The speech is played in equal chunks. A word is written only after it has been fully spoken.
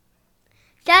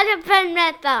Jonathan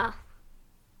Meta.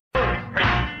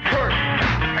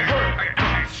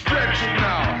 Stretch it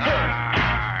now.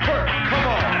 Come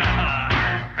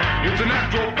on. It's a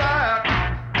natural fact.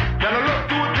 Gotta look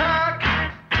to attack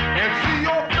and see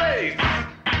your face.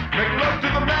 Make love to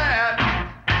the mat,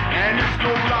 and it's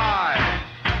no lie.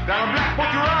 Down black,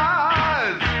 put your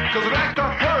eyes, 'cause it like to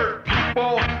hurt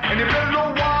people, and you better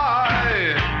know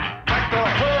why. Like to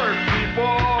hurt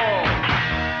people.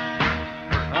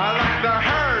 I like to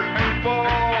hurt people.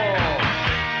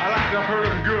 I like to hurt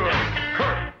them good.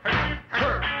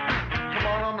 Hurt. Come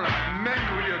on, I'm gonna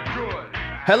mangle you good.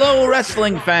 Hello,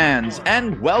 wrestling fans,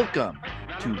 and welcome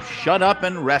to Shut Up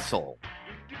and Wrestle,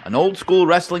 an old school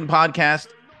wrestling podcast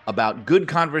about good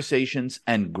conversations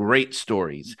and great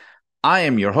stories. I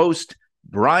am your host,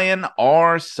 Brian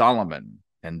R. Solomon,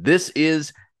 and this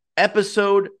is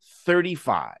episode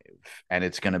 35, and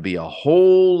it's going to be a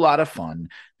whole lot of fun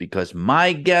because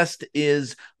my guest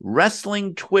is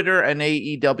wrestling Twitter and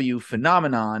AEW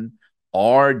phenomenon,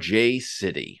 RJ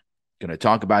City. Going to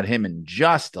talk about him in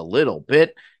just a little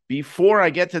bit. Before I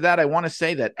get to that, I want to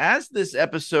say that as this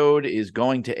episode is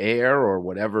going to air, or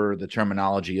whatever the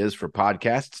terminology is for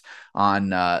podcasts, on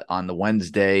the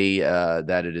Wednesday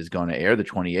that it is going to air, the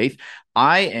 28th,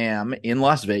 I am in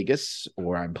Las Vegas,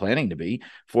 or I'm planning to be,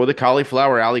 for the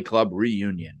Cauliflower Alley Club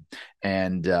reunion.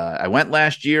 And I went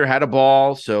last year, had a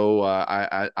ball. So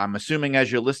I'm assuming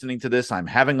as you're listening to this, I'm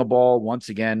having a ball once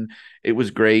again. It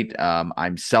was great.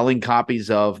 I'm selling copies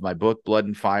of my book, Blood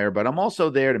and Fire, but I'm also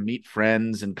there to meet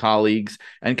friends and colleagues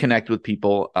and connect with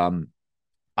people.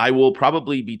 I will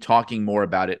probably be talking more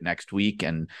about it next week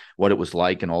and what it was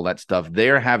like and all that stuff.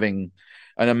 They're having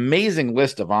an amazing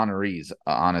list of honorees,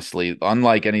 honestly,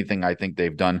 unlike anything I think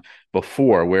they've done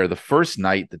before, where the first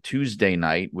night, the Tuesday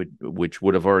night, which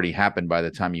would have already happened by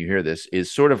the time you hear this,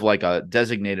 is sort of like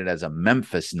designated as a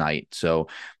Memphis night. So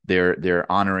they're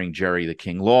honoring Jerry the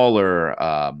King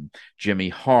Lawler, Jimmy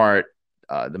Hart,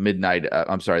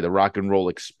 the Rock and Roll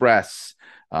Express,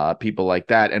 people like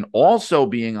that. And also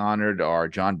being honored are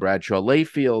John Bradshaw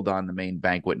Layfield on the main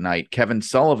banquet night. Kevin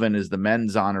Sullivan is the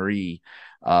men's honoree.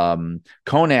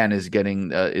 Conan is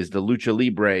getting is the Lucha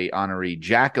Libre honoree.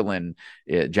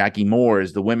 Jackie Moore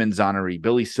is the women's honoree.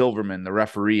 Billy Silverman, the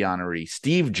referee honoree.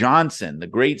 Steve Johnson, the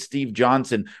great Steve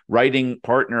Johnson, writing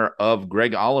partner of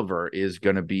Greg Oliver, is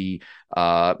going to be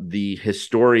the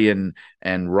historian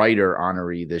and writer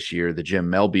honoree this year, the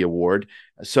Jim Melby Award.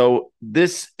 So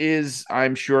this is,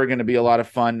 I'm sure, going to be a lot of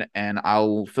fun, and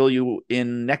I'll fill you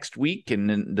in next week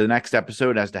and in the next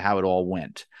episode as to how it all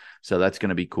went. So that's going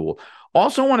to be cool.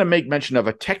 Also want to make mention of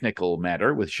a technical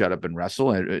matter with Shut Up and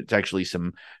Wrestle. It's actually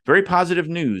some very positive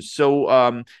news.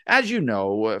 So as you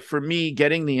know, for me,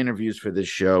 getting the interviews for this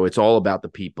show, it's all about the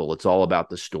people. It's all about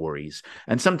the stories.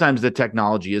 And sometimes the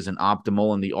technology isn't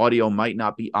optimal and the audio might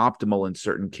not be optimal in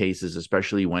certain cases,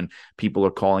 especially when people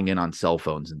are calling in on cell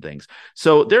phones and things.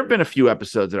 So there have been a few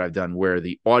episodes that I've done where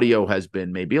the audio has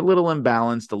been maybe a little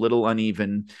imbalanced, a little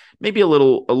uneven, maybe a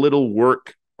little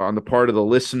work on the part of the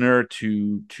listener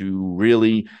to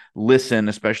really listen,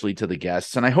 especially to the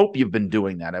guests. And I hope you've been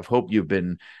doing that. I hope you've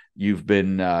been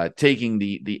taking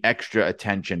the extra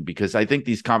attention, because I think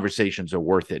these conversations are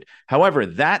worth it. However,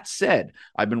 that said,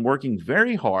 I've been working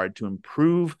very hard to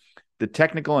improve the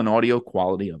technical and audio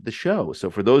quality of the show.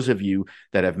 So for those of you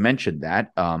that have mentioned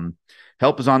that,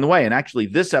 help is on the way. And actually,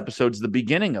 this episode's the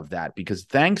beginning of that, because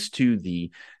thanks to the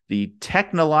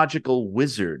technological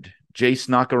wizard, Jace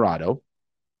Nacarado,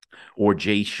 or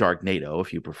Jay Sharknado,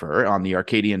 if you prefer, on the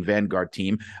Arcadian Vanguard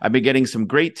team, I've been getting some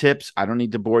great tips. I don't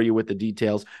need to bore you with the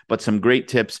details, but some great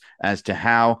tips as to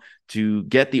how to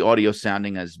get the audio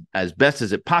sounding as best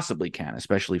as it possibly can,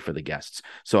 especially for the guests.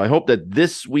 So I hope that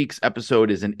this week's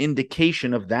episode is an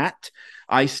indication of that.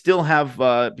 I still have,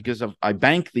 because I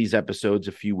bank these episodes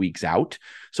a few weeks out,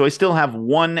 so I still have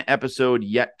one episode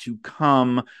yet to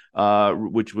come,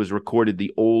 which was recorded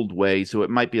the old way. So it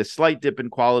might be a slight dip in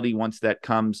quality once that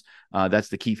comes. That's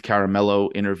the Keith Caramello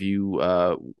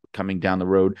interview coming down the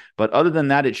road. But other than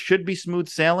that, it should be smooth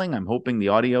sailing. I'm hoping the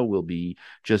audio will be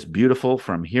just beautiful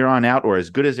from here on out, or as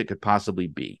good as it could possibly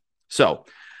be. So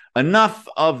enough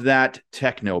of that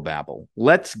techno babble.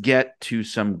 Let's get to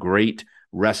some great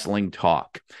wrestling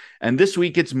talk. And this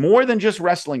week, it's more than just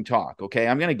wrestling talk, okay?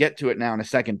 I'm going to get to it now in a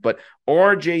second, but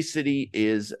RJ City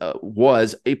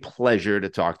was a pleasure to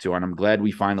talk to, and I'm glad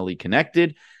we finally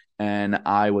connected. And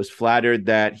I was flattered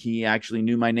that he actually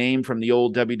knew my name from the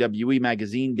old WWE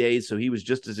magazine days. So he was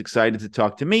just as excited to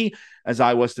talk to me as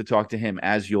I was to talk to him,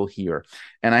 as you'll hear.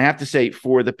 And I have to say,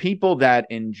 for the people that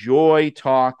enjoy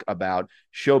talk about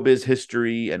showbiz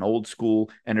history and old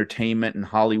school entertainment and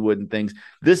Hollywood and things,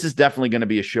 this is definitely going to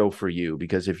be a show for you.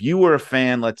 Because if you were a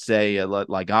fan, let's say,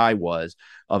 like I was,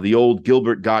 of the old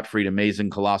Gilbert Gottfried Amazing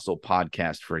Colossal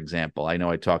podcast, for example, I know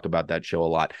I talk about that show a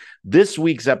lot. This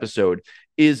week's episode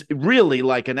is really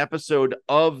like an episode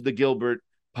of the Gilbert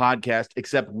podcast,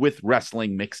 except with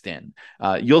wrestling mixed in.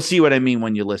 You'll see what I mean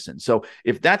when you listen. So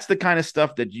if that's the kind of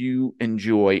stuff that you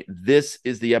enjoy, this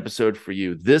is the episode for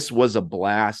you. This was a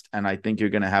blast, and I think you're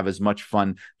going to have as much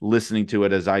fun listening to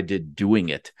it as I did doing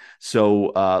it.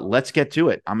 So let's get to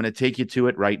it. I'm going to take you to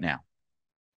it right now.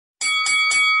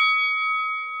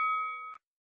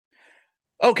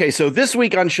 Okay, so this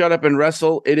week on Shut Up and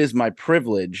Wrestle, it is my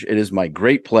privilege, it is my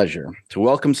great pleasure to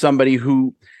welcome somebody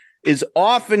who is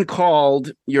often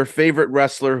called your favorite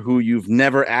wrestler who you've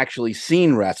never actually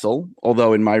seen wrestle.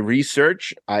 Although in my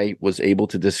research, I was able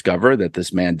to discover that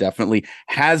this man definitely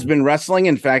has been wrestling.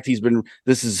 In fact,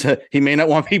 he may not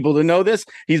want people to know this.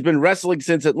 He's been wrestling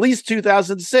since at least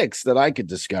 2006 that I could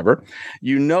discover.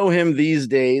 You know him these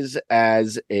days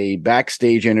as a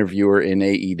backstage interviewer in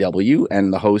AEW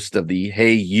and the host of the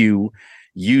Hey You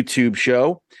YouTube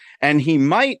show. And he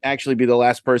might actually be the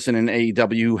last person in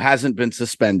AEW who hasn't been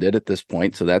suspended at this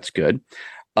point, so that's good.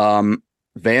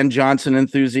 Van Johnson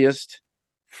enthusiast,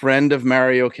 friend of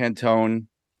Mario Cantone,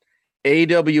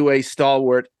 AWA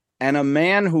stalwart, and a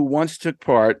man who once took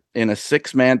part in a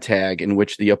 6-man tag in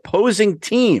which the opposing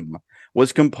team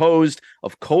was composed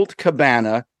of Colt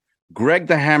Cabana, Greg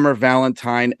the Hammer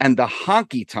Valentine, and the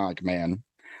Honky Tonk Man.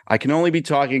 I can only be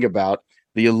talking about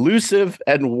the elusive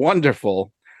and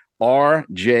wonderful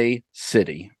RJ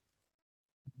City.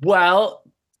 Well,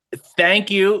 thank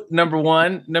you, number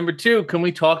one. Number two, can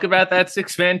we talk about that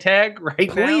 6-man tag right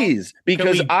now? Please,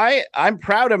 because I'm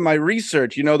proud of my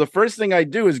research. You know, the first thing I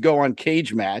do is go on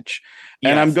Cage Match,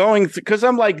 and I'm going because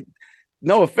I'm like,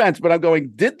 no offense, but I'm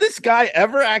going, did this guy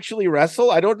ever actually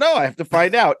wrestle? I don't know. I have to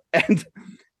find out.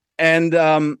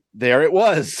 And there it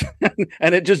was.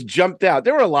 And it just jumped out.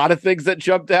 There were a lot of things that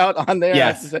jumped out on there.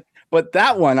 Yes. But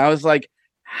that one, I was like,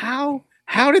 How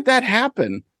did that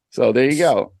happen? So there you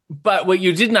go. But what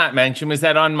you did not mention was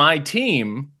that on my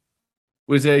team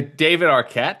was a David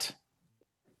Arquette.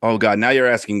 Oh God, now you're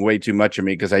asking way too much of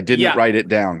me because I didn't write it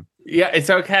down. Yeah, it's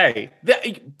okay.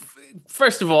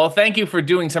 First of all, thank you for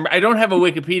doing some. I don't have a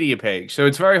Wikipedia page, so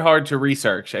it's very hard to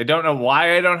research. I don't know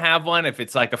why I don't have one. If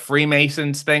it's like a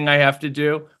Freemasons thing I have to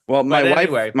do. Well,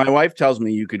 my wife tells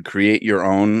me you could create your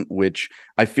own, which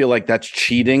I feel like that's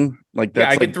cheating. Like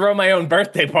that's I could throw my own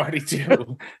birthday party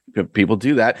too. People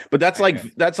do that, but that's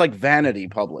like vanity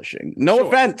publishing. No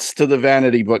offense to the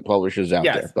vanity book publishers out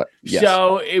there, but yes.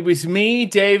 So it was me,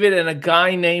 David, and a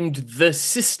guy named The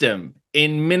System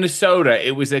in Minnesota.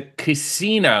 It was a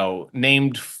casino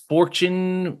named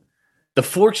the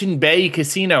Fortune Bay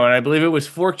Casino, and I believe it was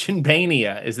Fortune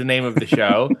Bania is the name of the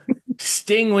show.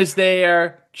 Sting was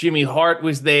there. Jimmy Hart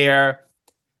was there.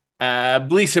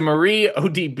 Lisa Marie,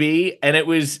 ODB, and it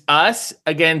was us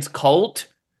against Colt,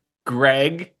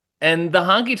 Greg, and the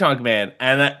Honky Tonk Man.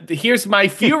 And here's my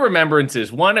few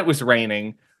remembrances. One, it was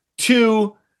raining.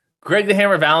 Two, Greg the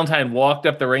Hammer Valentine walked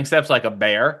up the ring steps like a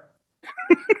bear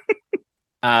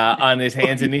on his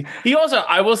hands and knees. He also,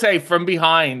 I will say, from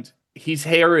behind, his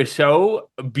hair is so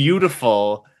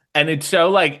beautiful. And it's so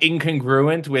like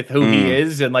incongruent with who he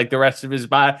is and like the rest of his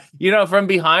body. You know, from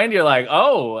behind, you're like,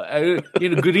 oh,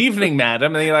 good evening, madam.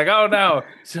 And then you're like, oh no,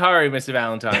 sorry, Mr.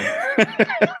 Valentine.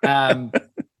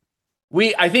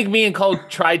 I think me and Cole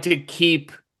tried to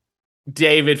keep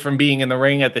David from being in the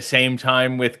ring at the same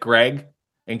time with Greg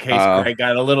in case Greg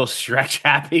got a little stretch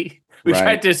happy. We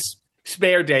tried to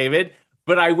spare David,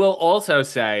 but I will also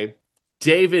say,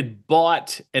 David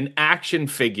bought an action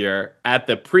figure at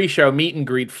the pre-show meet and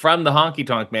greet from the Honky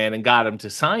Tonk Man and got him to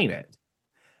sign it.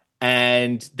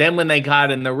 And then when they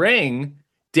got in the ring,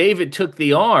 David took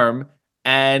the arm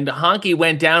and Honky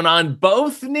went down on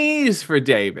both knees for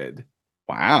David.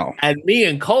 Wow. And me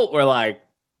and Colt were like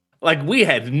we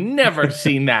had never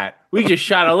seen that. We just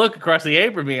shot a look across the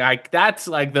apron being like, that's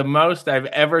like the most I've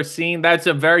ever seen. That's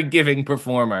a very giving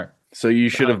performer. So you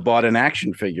should have bought an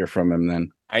action figure from him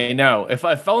then. I know. If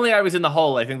only I was in the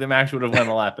hole, I think the match would have went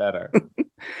a lot better.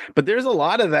 But there's a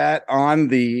lot of that on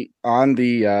the and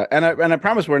I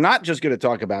promise we're not just going to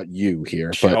talk about you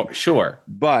here. But, sure.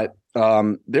 But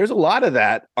there's a lot of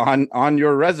that on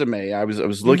your resume. I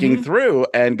was looking through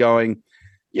and going,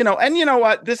 and you know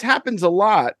what? This happens a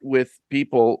lot with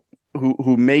people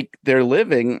who make their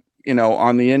living,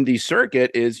 on the indie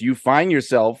circuit, is you find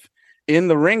yourself in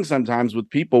the ring sometimes with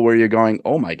people where you're going,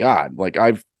 oh my God, like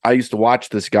I used to watch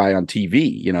this guy on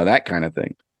TV, that kind of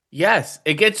thing. Yes,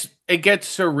 it gets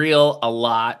surreal a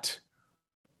lot.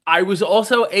 I was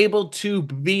also able to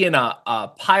be in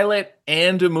a pilot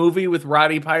and a movie with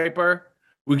Roddy Piper,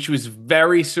 which was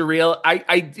very surreal.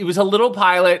 It was a little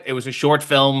pilot. It was a short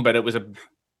film, but it was a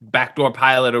backdoor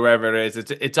pilot or whatever it is.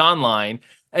 It's online,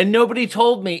 and nobody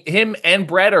told me. Him and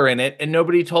Brett are in it, and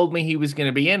nobody told me he was going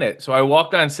to be in it. So I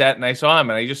walked on set and I saw him,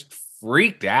 and I just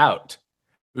freaked out.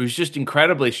 It was just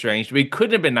incredibly strange. We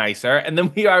couldn't have been nicer. And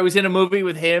then I was in a movie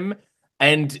with him.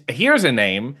 And here's a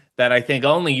name that I think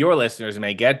only your listeners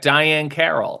may get: Diane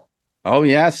Carroll. Oh,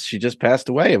 yes. She just passed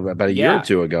away about a year or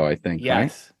two ago, I think. Yes.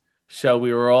 Right? So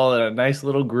we were all in a nice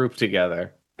little group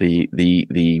together.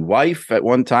 The wife at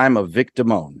one time of Vic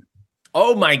Damone.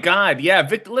 Oh, my God. Yeah.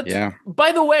 Vic,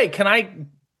 By the way, can I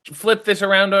flip this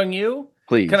around on you?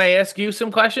 Please. Can I ask you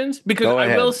some questions? Because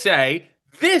I will say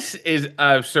this is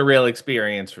a surreal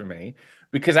experience for me.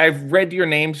 Because I've read your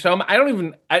name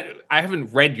I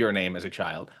haven't read your name as a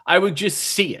child. I would just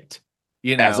see it,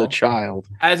 As a child.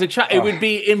 It would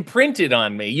be imprinted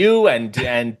on me. You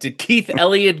and Keith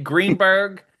Elliott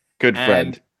Greenberg. Good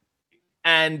friend.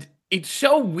 And it's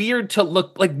so weird to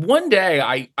look like. One day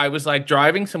I was like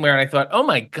driving somewhere and I thought, oh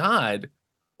my God,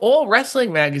 all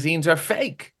wrestling magazines are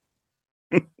fake.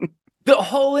 The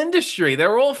whole industry,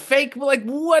 they're all fake. Like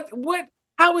what?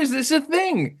 How is this a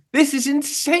thing? This is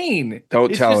insane.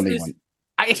 Don't tell anyone.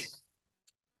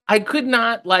 I could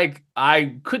not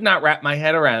wrap my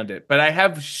head around it, but I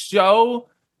have so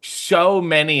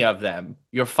many of them,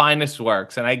 your finest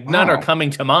works, and none are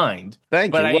coming to mind.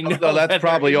 Thank you. I know that's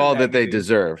probably all that they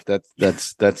deserve.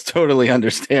 That's totally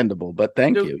understandable, but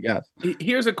thank you. Yes.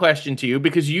 Here's a question to you,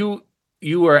 because you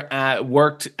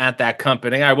worked at that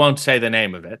company. I won't say the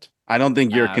name of it. I don't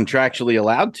think you're contractually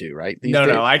allowed to, right?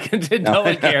 No, I can. No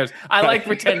one cares. I like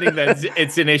pretending that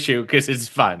it's an issue because it's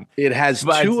fun. It has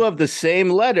two of the same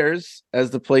letters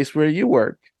as the place where you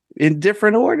work in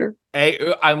different order.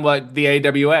 I'm what the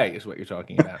AWA is what you're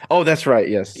talking about. Oh, that's right.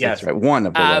 Yes, that's right. One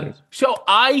of the letters. So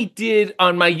I did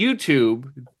on my YouTube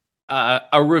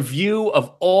a review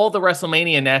of all the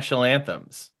WrestleMania national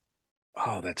anthems.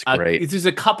 Oh, that's great. This is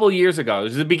a couple years ago.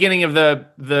 This is the beginning of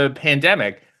the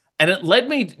pandemic. And it led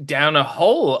me down a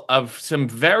hole of some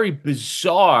very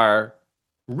bizarre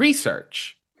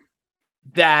research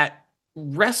that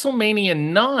WrestleMania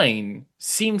 9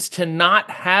 seems to not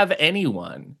have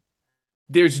anyone.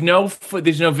 There's no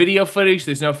video footage.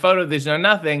 There's no photo. There's no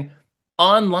nothing.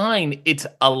 Online, it's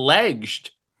alleged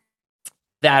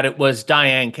that it was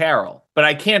Diane Carroll, but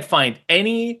I can't find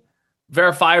any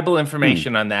verifiable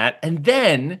information on that. And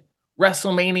then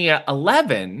WrestleMania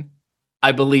 11,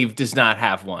 I believe, does not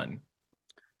have one.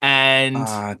 And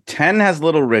 10 has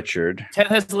Little Richard. 10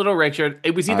 has Little Richard.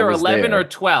 It was either 11 or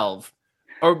 12.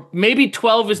 Or maybe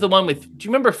 12 is the one with, do you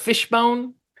remember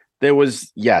Fishbone? There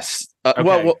was, yes.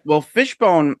 Okay. Well,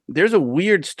 Fishbone, there's a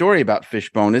weird story about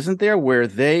Fishbone, isn't there? Where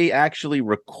they actually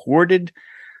recorded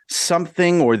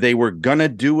something, or they were gonna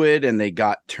do it and they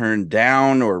got turned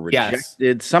down or rejected.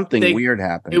 Yes. Something weird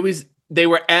happened. They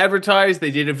were advertised,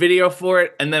 they did a video for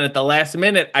it, and then at the last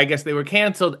minute, I guess they were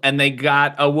canceled, and they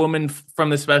got a woman from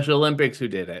the Special Olympics who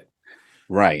did it.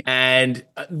 Right. And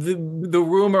the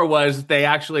rumor was they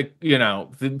actually,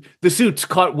 the suits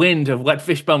caught wind of what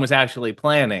Fishbone was actually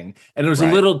planning, and it was a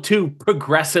little too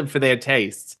progressive for their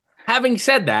tastes. Having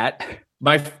said that,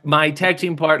 my tag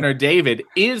team partner, David,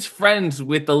 is friends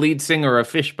with the lead singer of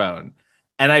Fishbone,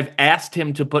 and I've asked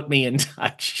him to put me in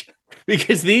touch.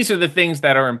 Because these are the things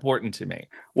that are important to me.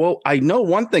 Well, I know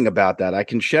one thing about that. I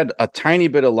can shed a tiny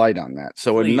bit of light on that.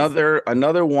 So please.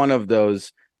 another one of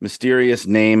those mysterious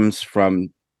names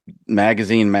from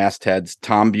magazine mastheads,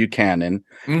 Tom Buchanan,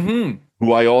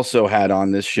 who I also had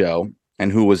on this show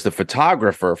and who was the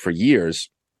photographer for years.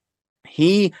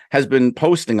 He has been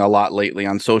posting a lot lately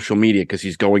on social media because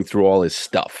he's going through all his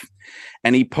stuff.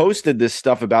 And he posted this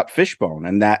stuff about Fishbone,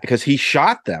 and that because he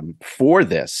shot them for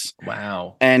this.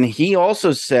 Wow. And he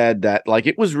also said that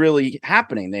it was really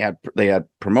happening. They had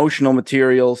promotional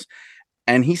materials,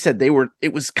 and he said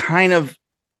it was kind of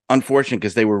unfortunate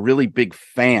because they were really big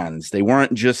fans. They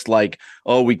weren't just like,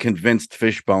 oh, we convinced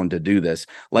Fishbone to do this.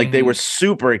 They were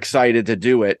super excited to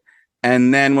do it.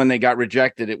 And then when they got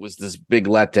rejected, it was this big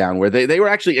letdown where they were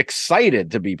actually excited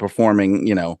to be performing,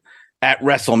 at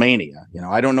WrestleMania.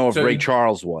 I don't know if Ray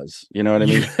Charles was, you know what I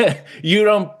mean? You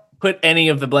don't put any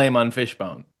of the blame on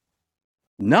Fishbone.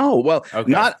 No, well,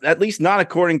 Okay. not at least not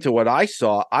according to what I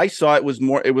saw. I saw it was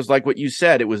more. It was like what you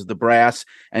said. It was the brass,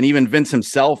 and even Vince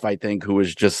himself, I think, who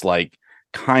was just like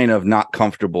kind of not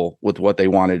comfortable with what they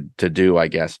wanted to do, I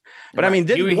guess. But I mean,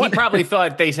 he probably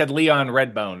thought they said Leon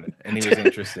Redbone, and he was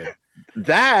interested.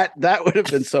 that would have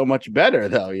been so much better,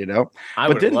 though. You know, I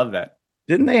would have loved that.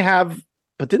 Didn't they have?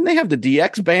 But didn't they have the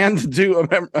DX band do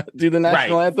the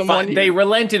national anthem one year? They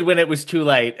relented when it was too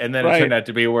late, and then it turned out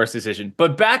to be a worse decision.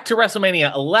 But back to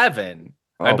WrestleMania 11,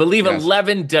 I believe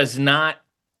 11 does not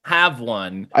have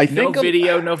one. I think no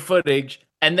video, no footage.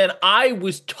 And then I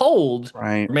was told,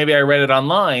 right, or maybe I read it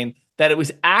online, that it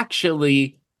was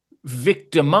actually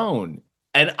Vic Damone.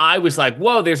 And I was like,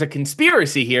 whoa, there's a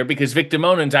conspiracy here because Vic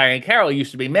Damone and Diane Carroll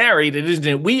used to be married. And isn't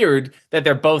it weird that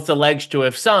they're both alleged to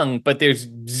have sung, but there's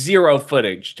zero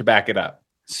footage to back it up?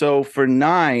 So for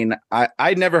 9,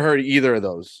 I'd never heard either of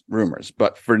those rumors.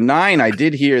 But for 9, I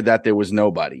did hear that there was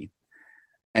nobody.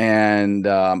 And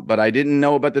but I didn't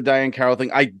know about the Diane Carroll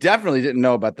thing. I definitely didn't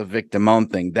know about the Vic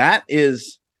Damone thing. That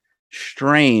is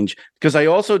strange because I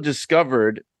also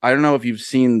discovered, I don't know if you've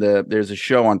seen there's a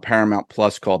show on Paramount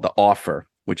Plus called The Offer,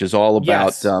 which is all about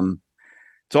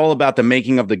it's all about the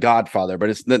making of The Godfather, but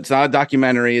it's not a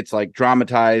documentary. It's like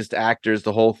dramatized actors,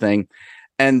 the whole thing.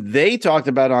 And they talked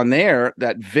about on there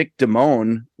that Vic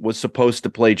Damone was supposed to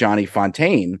play Johnny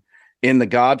Fontaine in The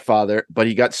Godfather, but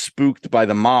he got spooked by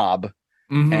the mob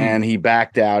and he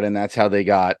backed out, and that's how they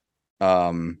got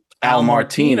Al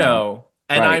Martino.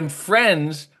 And I'm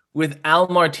friends with Al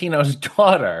Martino's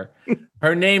daughter.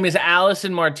 Her name is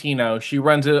Allison Martino. She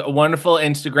runs a wonderful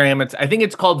Instagram. I think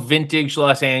it's called Vintage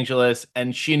Los Angeles,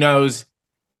 and she knows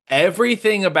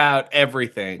everything about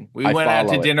everything. We went out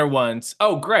to dinner once.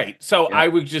 Oh, great. So I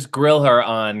would just grill her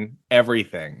on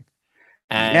everything.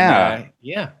 And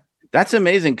yeah. That's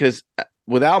amazing because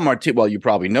with Al Martino, well, you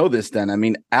probably know this then. I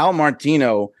mean, Al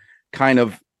Martino kind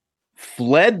of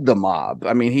fled the mob.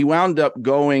 I mean, he wound up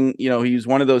going, he was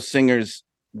one of those singers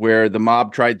where the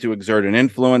mob tried to exert an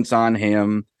influence on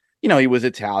him. He was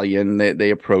Italian. They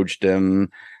approached him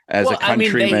as a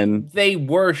countryman. I mean, they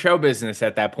were show business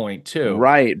at that point too.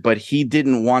 Right. But he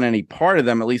didn't want any part of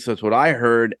them. At least that's what I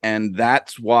heard. And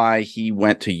that's why he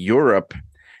went to Europe,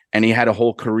 and he had a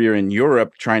whole career in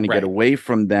Europe trying to get away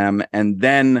from them. And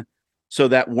then so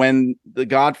that when the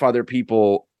Godfather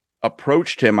people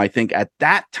approached him, I think at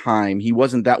that time, he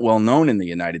wasn't that well known in the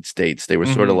United States. They were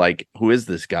sort of like, who is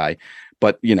this guy?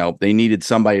 But, they needed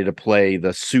somebody to play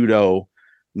the pseudo,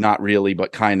 not really,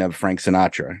 but kind of Frank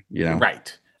Sinatra,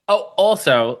 Right. Oh,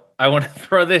 also, I want to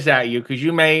throw this at you because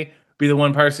you may be the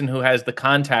one person who has the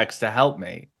contacts to help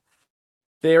me.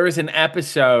 There is an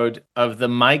episode of the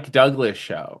Mike Douglas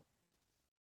show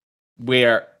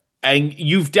where, and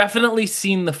you've definitely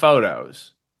seen the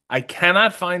photos. I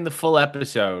cannot find the full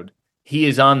episode. He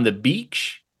is on the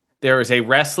beach. There is a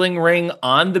wrestling ring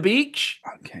on the beach.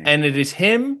 Okay. And it is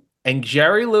him and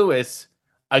Jerry Lewis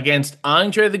against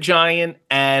Andre the Giant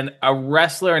and a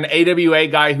wrestler, an AWA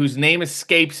guy whose name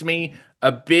escapes me,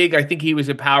 I think he was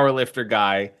a power lifter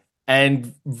guy,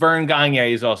 and Vern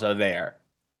Gagne is also there.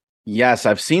 Yes,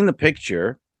 I've seen the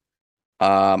picture.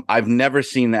 I've never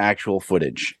seen the actual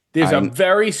footage. There's a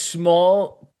very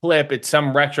small clip. It's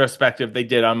some retrospective they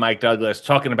did on Mike Douglas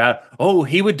talking about,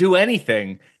 he would do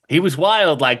anything. He was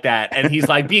wild like that. And he's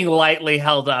like being lightly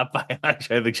held up by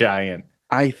Andre the Giant.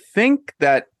 I think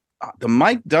that the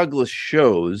Mike Douglas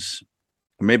shows,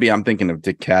 maybe I'm thinking of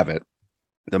Dick Cavett.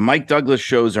 The Mike Douglas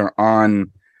shows are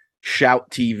on Shout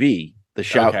TV, the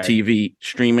Shout TV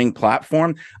streaming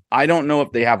platform. I don't know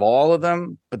if they have all of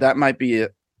them, but that might be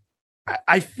it.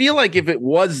 I feel like if it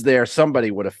was there,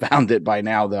 somebody would have found it by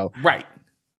now, though. Right.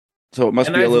 So it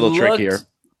must be a little trickier.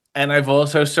 And I've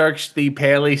also searched the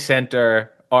Paley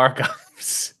Center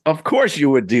archives. Of course you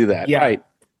would do that. Yeah. Right.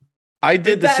 I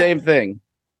did the same thing.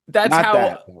 That's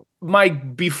how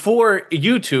before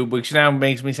YouTube, which now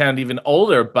makes me sound even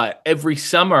older, but every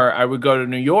summer I would go to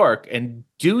New York and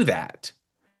do that.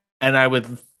 And I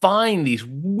would find these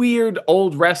weird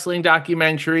old wrestling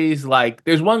documentaries. Like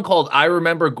there's one called I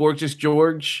Remember Gorgeous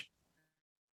George.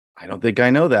 I don't think I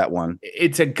know that one.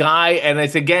 It's a guy, and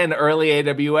it's again early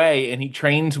AWA, and he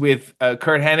trains with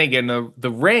Kurt Hennig in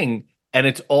the ring. And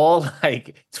it's all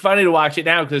like, it's funny to watch it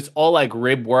now because it's all like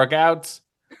rib workouts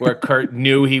where Kurt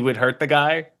knew he would hurt the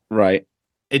guy. Right.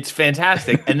 It's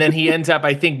fantastic. And then he ends up,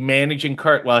 I think, managing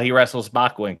Kurt while he wrestles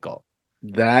Bockwinkel.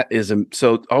 That is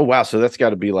oh wow, so that's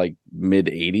got to be like mid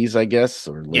 80s, I guess,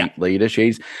 or late-ish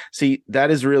 80s. See,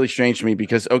 that is really strange to me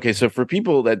because so for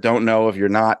people that don't know, if you're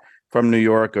not from New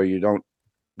York or you don't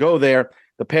go there,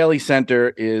 the Paley Center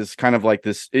is kind of like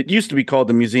this. It used to be called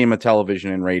the Museum of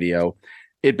Television and Radio,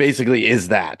 It basically is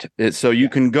that. So you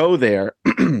can go there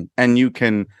and you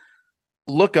can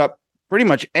look up pretty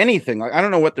much anything. Like, I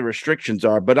don't know what the restrictions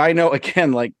are, but I know,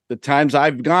 again, like the times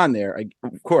I've gone there,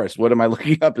 of course, what am I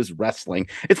looking up is wrestling.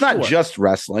 It's not Sure. just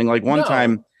wrestling. Like one No.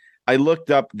 time I looked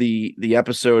up the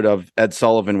episode of Ed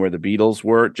Sullivan where the Beatles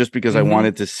were, just because I Mhm.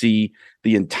 wanted to see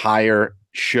the entire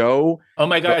show. Oh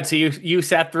my God! So you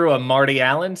sat through a Marty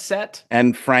Allen set?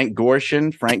 And Frank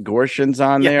Gorshin's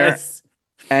on there. Yes.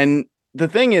 And the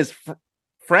thing is,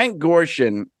 Frank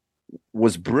Gorshin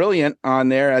was brilliant on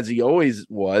there, as he always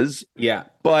was, Yeah.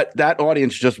 but that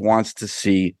audience just wants to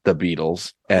see the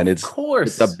Beatles, and Of it's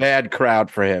course. a bad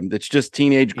crowd for him. It's just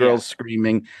teenage girls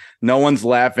screaming. No one's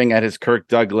laughing at his Kirk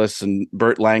Douglas and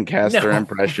Burt Lancaster No,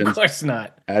 impressions Of course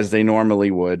not. as they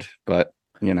normally would, but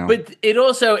you know. But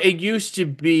it used to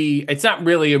be, it's not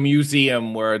really a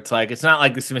museum where it's not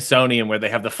like the Smithsonian where they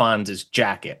have the Fonz's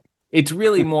jacket. It's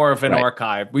really more of an Right.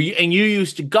 archive and you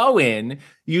used to go in,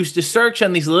 you used to search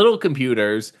on these little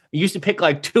computers. You used to pick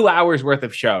like 2 hours worth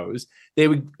of shows. They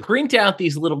would print out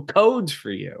these little codes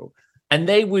for you and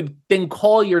they would then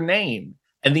call your name.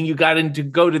 And then you got to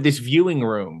go to this viewing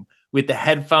room with the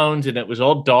headphones and it was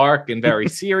all dark and very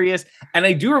serious. And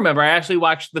I do remember I actually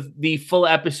watched the full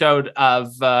episode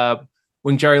of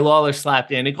when Jerry Lawler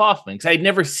slapped Andy Kaufman, because I'd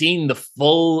never seen the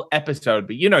full episode,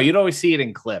 but you'd always see it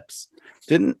in clips.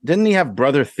 Didn't he have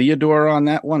Brother Theodore on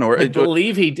that one? Or I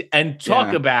believe he did. And talk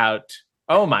Yeah. about,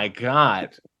 oh my God,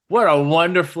 what a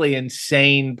wonderfully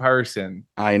insane person.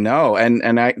 I know, and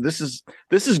this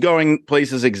is going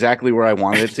places exactly where I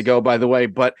wanted it to go, by the way.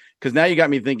 But because now you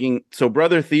got me thinking. So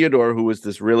Brother Theodore, who was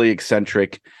this really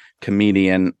eccentric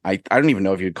comedian, I don't even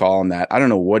know if you'd call him that. I don't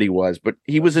know what he was, but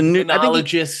he was a new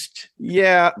Monologist.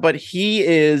 Yeah, but he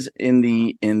is in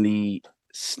the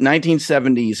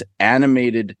 1970s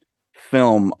animated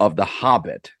film of The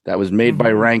Hobbit that was made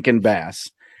by Rankin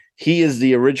Bass. He is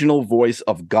the original voice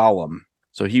of Gollum.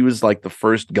 So he was like the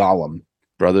first Gollum,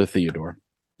 Brother Theodore.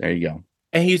 There you go.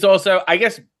 And he's also, I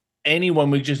guess anyone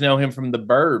would just know him from The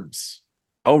Burbs.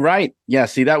 Oh, right. Yeah.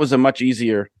 See, that was a much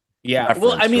easier. Yeah.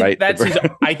 Well, I reference, mean, right? that's his,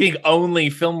 I think, only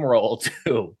film role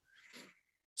too.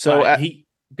 So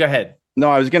go ahead. no,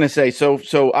 I was going to say,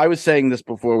 so I was saying this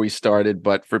before we started,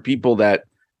 but for people that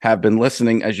have been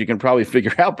listening, as you can probably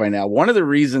figure out by now, one of the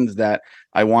reasons that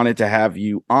I wanted to have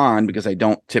you on, because I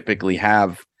don't typically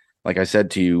have, like I said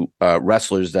to you,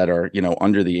 wrestlers that are,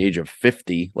 under the age of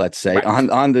 50, let's say, Right.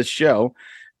 on this show,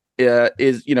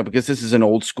 is, because this is an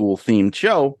old school themed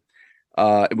show.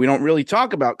 We don't really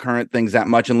talk about current things that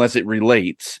much unless it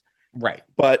relates. Right.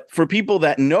 But for people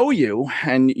that know you,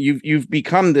 and you've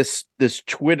become this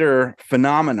Twitter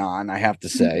phenomenon, I have to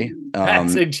say.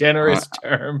 That's a generous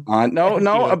term. No,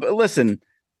 Thank you. listen.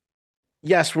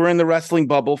 Yes, we're in the wrestling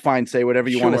bubble. Fine, say whatever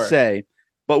you want to Sure. say.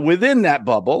 But within that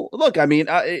bubble, look, I mean,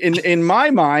 in my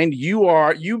mind, you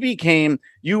were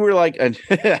like, and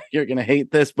you're gonna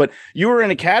hate this, but you were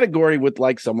in a category with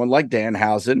like someone like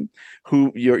Danhausen,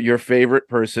 who your favorite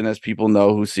person, as people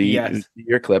know who see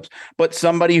your clips, but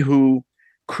somebody who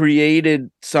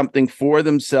created something for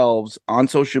themselves on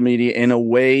social media in a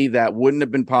way that wouldn't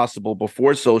have been possible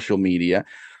before social media.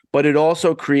 But it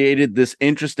also created this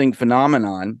interesting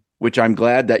phenomenon, which I'm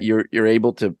glad that you're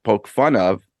able to poke fun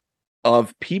of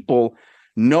people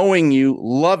knowing you,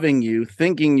 loving you,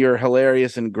 thinking you're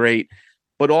hilarious and great,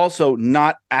 but also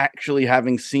not actually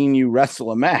having seen you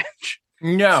wrestle a match.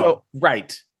 No,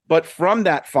 right. But from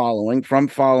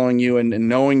following you and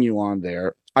knowing you on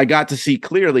there, I got to see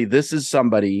clearly this is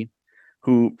somebody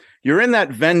who you're in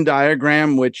that Venn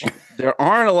diagram, which there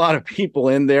aren't a lot of people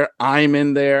in there. I'm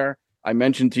in there. I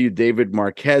mentioned to you, David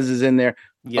Marquez is in there.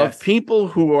 Yes. Of people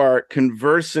who are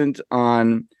conversant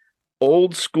on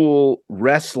old school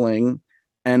wrestling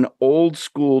and old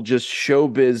school just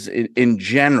showbiz in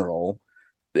general.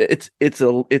 It's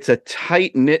a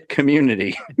tight knit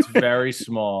community. It's very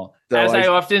small. So As I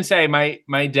often say,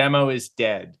 my demo is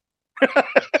dead.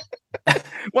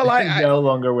 Well, I no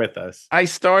longer with us. I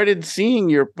started seeing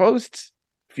your posts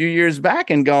a few years back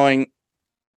and going,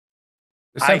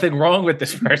 There's something wrong with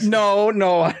this person.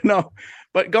 No.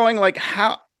 But going like,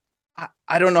 how,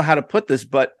 I don't know how to put this,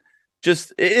 but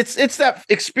just it's that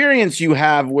experience you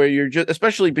have where you're just,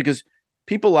 especially because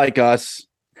people like us,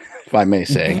 if I may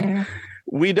say,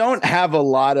 we don't have a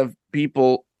lot of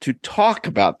people to talk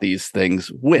about these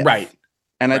things with. Right.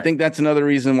 And I think that's another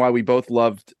reason why we both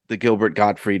loved the Gilbert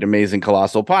Gottfried Amazing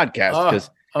Colossal podcast, because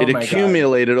it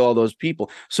accumulated all those people.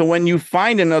 So when you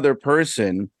find another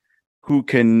person who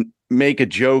can make a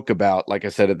joke about, like I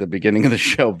said at the beginning of the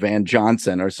show, Van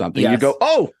Johnson or something, you go,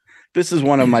 oh, this is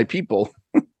one of my people.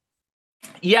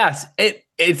 Yes,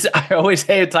 it's. I always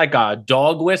say it's like a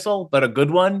dog whistle, but a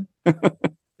good one.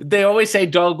 They always say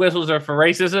dog whistles are for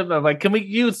racism. I'm like, can we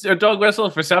use a dog whistle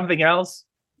for something else?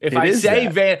 If I say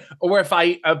Van, or if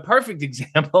a perfect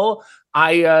example,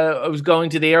 I was going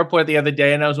to the airport the other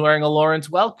day and I was wearing a Lawrence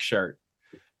Welk shirt.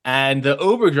 And the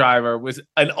Uber driver was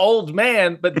an old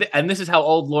man, and this is how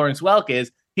old Lawrence Welk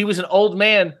is. He was an old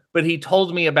man, but he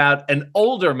told me about an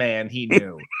older man he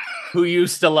knew who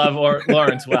used to love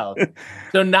Lawrence Welk.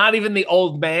 So not even the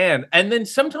old man. And then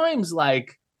sometimes,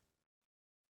 like,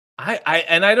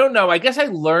 I don't know. I guess I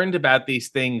learned about these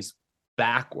things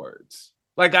backwards.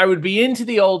 Like, I would be into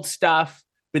the old stuff,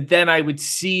 but then I would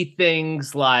see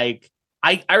things like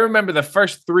I remember the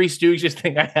first Three Stooges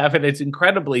thing I have, and it's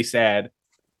incredibly sad.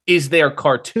 Is their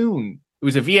cartoon. It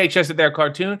was a VHS of their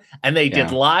cartoon, and they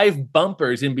did live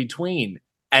bumpers in between.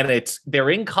 And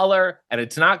they're in color, and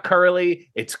it's not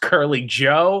Curly, it's Curly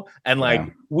Joe. And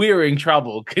like, we're in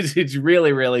trouble because it's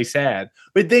really, really sad.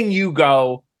 But then you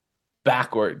go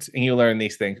backwards and you learn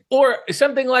these things. Or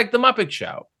something like The Muppet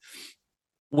Show,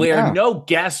 where no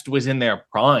guest was in their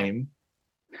prime.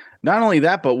 Not only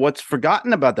that, but what's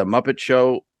forgotten about The Muppet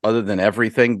Show, other than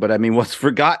everything, but I mean, what's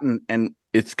forgotten, and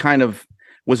it's kind of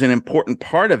was an important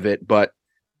part of it, but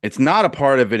it's not a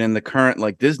part of it in the current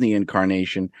like Disney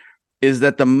incarnation, is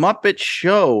that the Muppet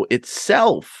Show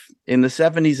itself in the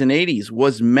 70s and 80s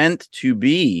was meant to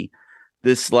be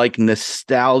this like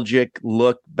nostalgic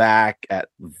look back at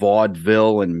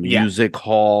vaudeville and music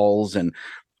halls and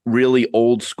really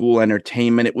old school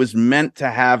entertainment. It was meant to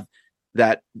have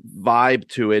that vibe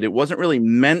to it. It wasn't really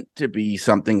meant to be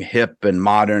something hip and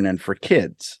modern and for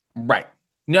kids. Right.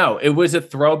 No, it was a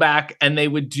throwback, and they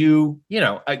would do,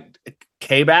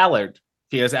 Kay Ballard.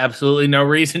 She has absolutely no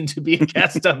reason to be a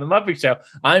guest on the Muppet Show.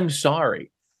 I'm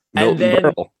sorry.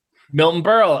 Milton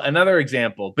Berle, another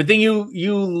example. But then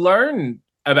you learn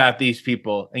about these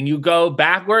people, and you go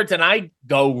backwards, and I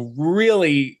go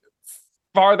really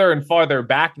farther and farther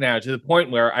back now to the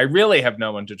point where I really have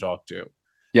no one to talk to.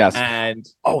 Yes. And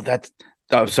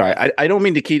sorry. I don't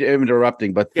mean to keep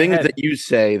interrupting, but things that you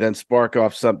say then spark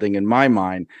off something in my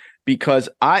mind, because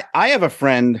I have a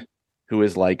friend who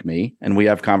is like me, and we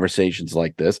have conversations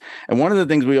like this. And one of the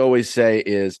things we always say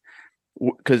is,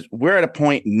 because we're at a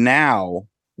point now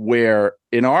where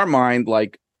in our mind,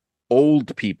 like,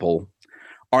 old people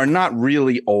are not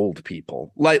really old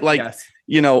people.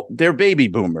 They're baby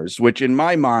boomers, which in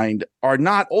my mind are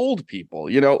not old people.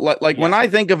 When I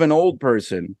think of an old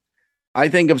person, I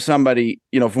think of somebody,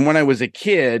 from when I was a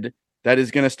kid that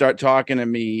is going to start talking to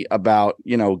me about,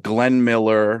 Glenn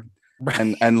Miller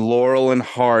and Laurel and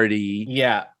Hardy.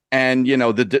 Yeah. And,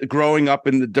 growing up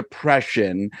in the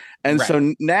Depression. And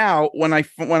so now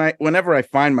whenever I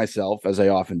find myself, as I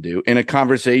often do, in a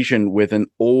conversation with an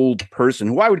old person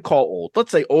who I would call old,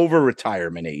 let's say over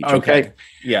retirement age. Okay.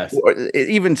 Yes. Or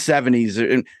even 70s.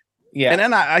 And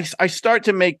then I start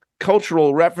to make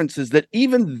cultural references that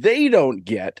even they don't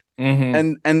get.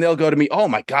 Mm-hmm. And they'll go to me, oh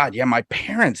my God, yeah, my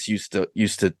parents used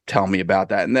to tell me about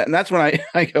that. And that's when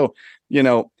I go,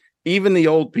 even the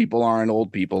old people aren't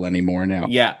old people anymore now.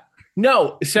 Yeah.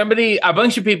 No, a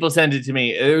bunch of people sent it to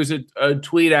me. There was a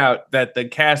tweet out that the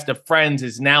cast of Friends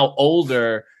is now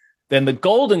older than the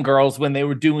Golden Girls when they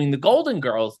were doing the Golden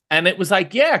Girls. And it was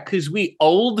like, yeah, because we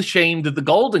old shamed the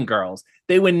Golden Girls.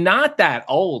 They were not that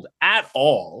old at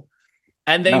all.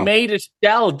 And they made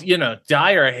Estelle,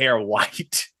 dye her hair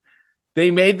white.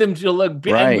 They made them to look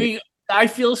big. Right. I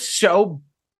feel so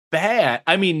bad.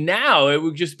 I mean, now it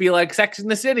would just be like Sex in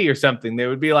the City or something. They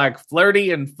would be like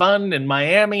flirty and fun in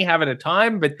Miami having a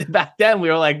time. But back then we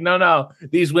were like, no,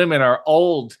 these women are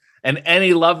old, and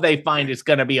any love they find is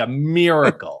going to be a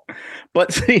miracle.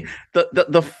 But see,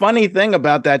 the funny thing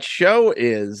about that show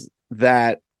is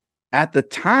that at the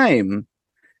time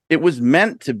it was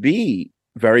meant to be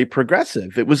very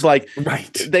progressive. It was like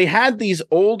they had these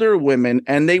older women,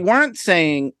 and they weren't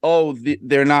saying, oh,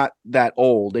 they're not that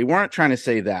old. They weren't trying to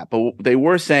say that, but they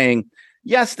were saying,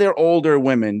 yes, they're older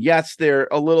women. Yes, they're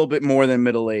a little bit more than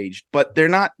middle-aged, but they're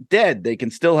not dead. They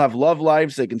can still have love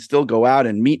lives. They can still go out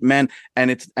and meet men,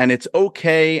 and it's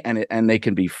okay, and they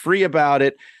can be free about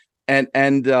it. And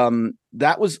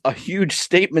that was a huge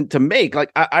statement to make.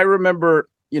 Like I remember,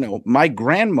 my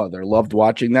grandmother loved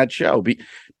watching that show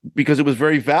because it was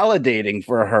very validating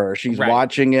for her. She's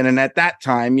watching it. And at that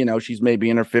time, she's maybe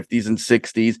in her 50s and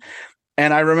 60s.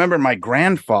 And I remember my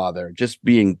grandfather just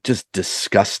being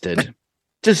disgusted,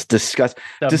 disgusted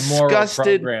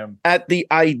at the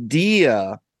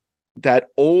idea that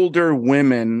older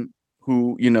women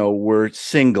who, were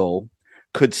single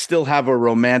could still have a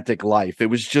romantic life. It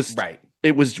was just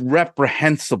it was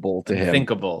reprehensible to him.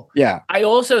 Unthinkable. Yeah. I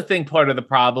also think part of the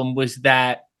problem was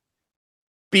that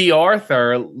B.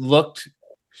 Arthur looked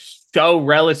so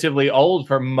relatively old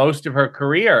for most of her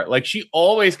career. Like she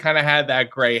always kind of had that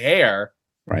gray hair.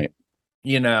 Right.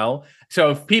 You know,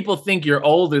 so if people think you're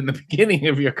old in the beginning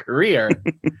of your career,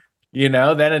 you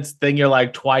know, then you're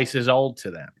like twice as old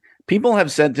to them. People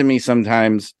have said to me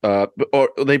sometimes,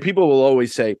 people will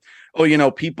always say, oh, you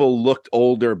know, people looked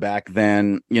older back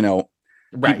then, you know,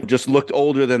 people just looked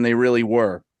older than they really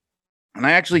were. And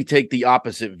I actually take the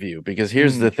opposite view, because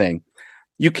here's the thing.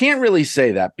 You can't really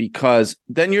say that, because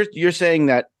then you're saying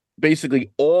that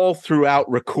basically all throughout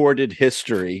recorded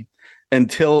history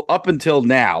up until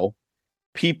now,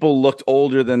 people looked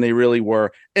older than they really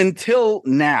were until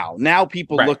now. Now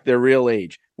people look their real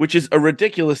age, which is a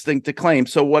ridiculous thing to claim.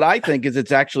 So what I think is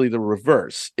it's actually the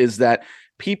reverse, is that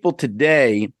people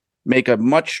today make a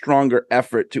much stronger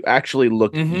effort to actually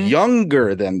look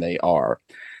younger than they are.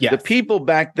 Yes. The people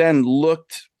back then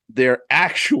looked their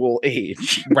actual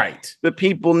age. Right. The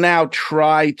people now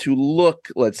try to look,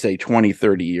 let's say, 20,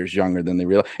 30 years younger than they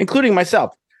really, including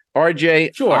myself.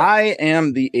 RJ, sure. I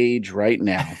am the age right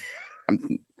now.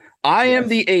 I am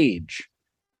the age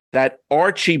that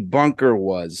Archie Bunker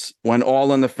was when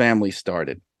All in the Family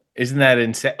started. Isn't that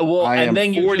insane? Well, I am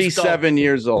 47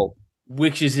 years old.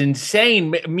 Which is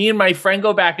insane. Me and my friend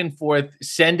go back and forth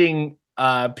sending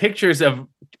pictures of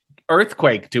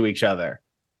Earthquake to each other.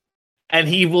 And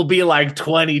he will be like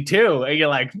 22. And you're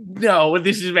like, no,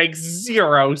 this makes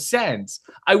zero sense.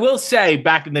 I will say,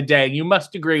 back in the day, you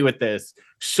must agree with this,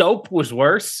 soap was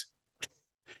worse.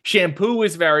 Shampoo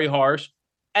was very harsh.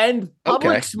 And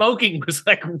public smoking was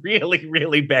like really,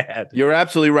 really bad. You're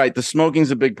absolutely right. The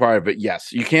smoking's a big part of it.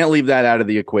 Yes, you can't leave that out of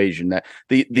the equation. That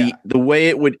the way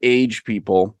it would age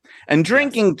people, and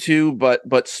drinking too, but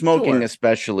smoking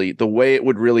especially, the way it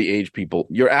would really age people.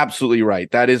 You're absolutely right.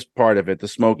 That is part of it. The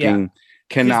smoking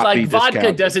cannot be discounted.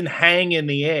 Vodka doesn't hang in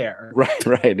the air.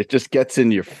 Right. It just gets in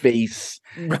your face,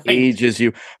 ages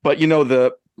you. But you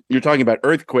know, you're talking about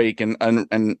Earthquake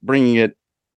and bringing it,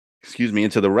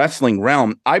 into the wrestling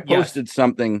realm. I posted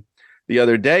something the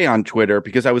other day on Twitter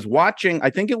because I was watching,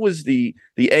 I think it was the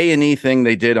A&E thing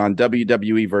they did on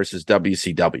WWE versus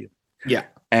WCW. Yeah.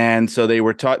 And so they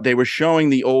were showing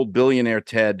the old Billionaire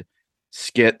Ted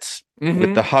skits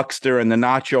with the Huckster and the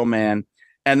Nacho Man.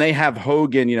 And they have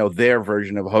Hogan, you know, their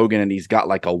version of Hogan, and he's got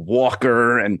like a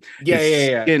walker and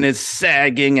his skin is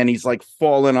sagging and he's like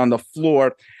falling on the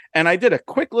floor. And I did a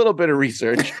quick little bit of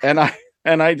research and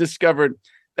I discovered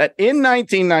that in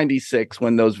 1996,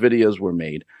 when those videos were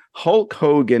made, Hulk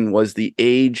Hogan was the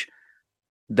age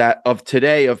of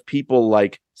today of people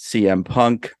like CM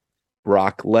Punk,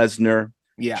 Brock Lesnar,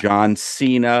 John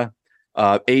Cena,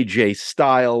 AJ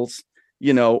Styles,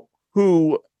 you know,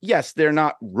 who, yes, they're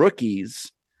not rookies,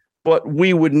 but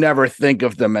we would never think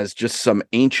of them as just some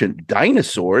ancient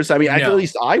dinosaurs. I mean, at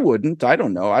least I wouldn't. I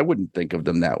don't know. I wouldn't think of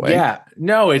them that way. Yeah.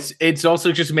 No, it's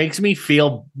also just makes me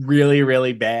feel really,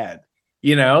 really bad.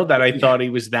 You know, that I thought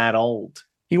he was that old.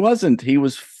 He wasn't. He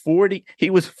was 40. He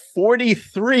was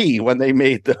 43 when they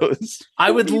made those. 43.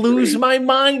 I would lose my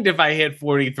mind if I hit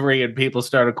 43 and people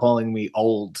started calling me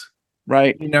old.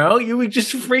 Right. You know, you would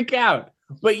just freak out.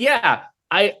 But yeah,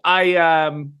 I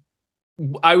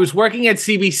was working at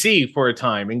CBC for a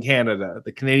time in Canada,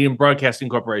 the Canadian Broadcasting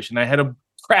Corporation. I had a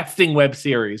crafting web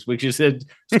series, which is a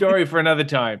story for another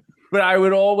time. But I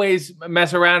would always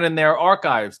mess around in their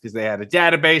archives because they had a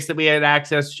database that we had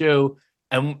access to.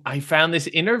 And I found this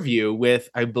interview with,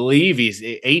 I believe he's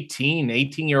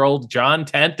 18-year-old John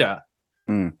Tenta.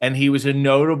 And he was a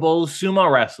notable sumo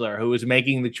wrestler who was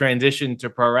making the transition to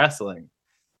pro wrestling.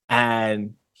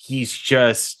 And he's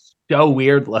just so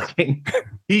weird looking.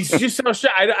 He's just so shy.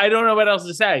 I don't know what else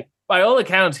to say. By all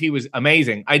accounts, he was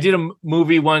amazing. I did a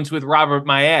movie once with Robert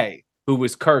Maillet, who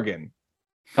was Kurgan.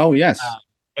 Oh, yes.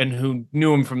 And who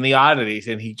knew him from the Oddities,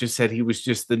 and he just said he was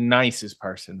just the nicest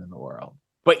person in the world.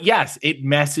 But yes, it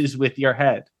messes with your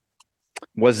head.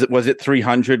 Was it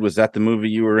 300? Was that the movie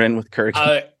you were in with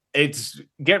Kurgan?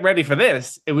 Get ready for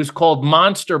this. It was called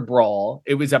Monster Brawl.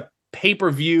 It was a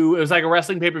pay-per-view. It was like a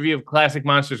wrestling pay-per-view of classic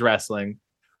Monsters wrestling.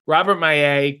 Robert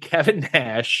Maillet, Kevin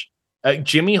Nash,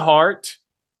 Jimmy Hart,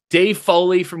 Dave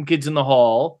Foley from Kids in the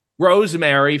Hall,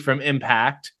 Rosemary from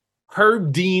Impact,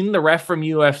 Herb Dean, the ref from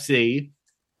UFC,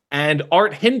 and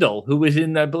Art Hindle, who was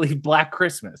in, I believe, Black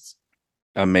Christmas.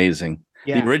 Amazing.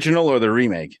 Yeah. The original or the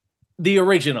remake? The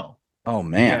original. Oh,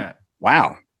 man. Yeah.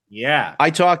 Wow. Yeah. I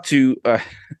talked to,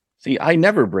 see, I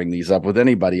never bring these up with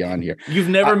anybody on here. You've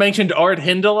never mentioned Art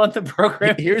Hindle on the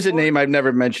program? Here's a name I've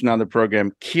never mentioned on the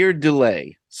program, Keir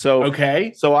Dullea. So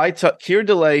Okay. So I took Keir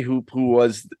Delay, who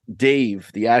was Dave,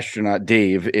 the astronaut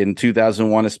Dave in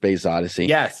 2001: A Space Odyssey.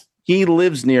 Yes. He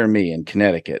lives near me in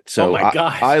Connecticut. So Oh my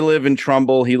gosh. I live in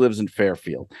Trumbull. He lives in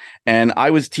Fairfield. And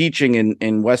I was teaching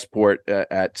in Westport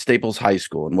at Staples High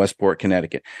School in Westport,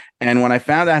 Connecticut. And when I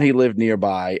found out he lived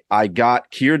nearby, I got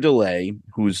Keir Delay,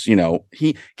 who's,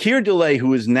 Keir Delay,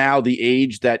 who is now the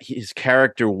age that his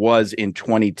character was in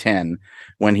 2010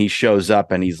 when he shows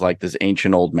up and he's like this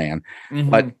ancient old man. Mhm.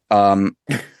 But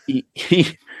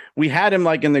we had him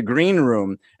like in the green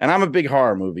room, and I'm a big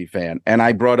horror movie fan, and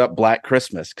I brought up Black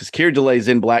Christmas because Keir Delay's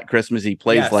in Black Christmas. He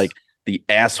plays Yes. like the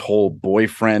asshole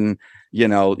boyfriend,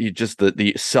 you just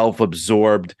the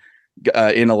self-absorbed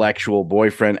intellectual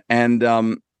boyfriend. And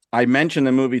I mentioned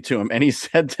the movie to him, and he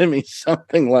said to me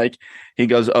something like, he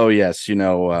goes, "Oh yes,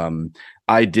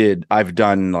 I've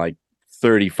done like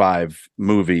 35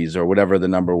 movies or whatever the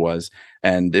number was,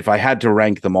 and if I had to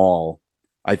rank them all,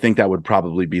 I think that would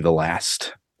probably be the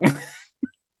last."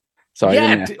 So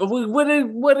Yeah,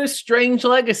 what a strange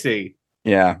legacy.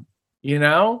 yeah.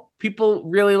 People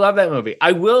really love that movie.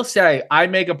 I will say, I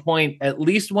make a point at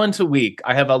least once a week.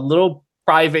 I have a little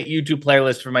private YouTube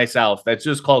playlist for myself that's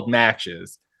just called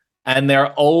Matches, and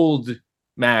they're old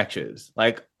matches,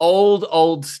 like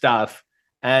old stuff.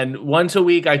 And once a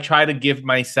week, I try to give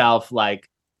myself some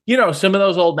of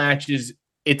those old matches.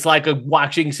 It's like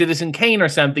watching Citizen Kane or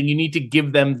something. You need to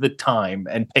give them the time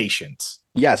and patience.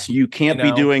 Yes, you can't be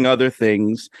doing other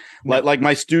things. No. Like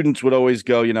my students would always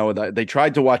go, they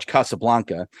tried to watch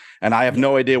Casablanca, and I have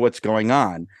no idea what's going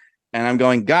on. And I'm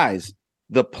going, guys,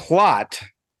 the plot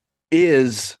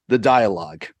is the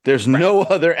dialogue. There's no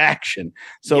other action.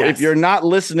 So if you're not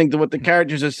listening to what the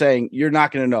characters are saying, you're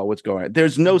not going to know what's going on.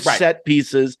 There's no set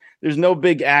pieces. There's no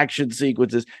big action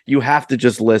sequences. You have to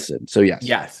just listen. So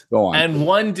yes. Go on. And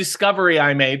one discovery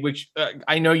I made, which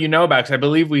I know you know about because I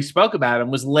believe we spoke about him,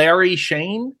 was Larry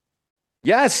Shane.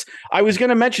 Yes, I was going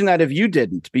to mention that if you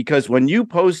didn't, because when you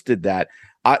posted that,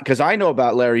 because I know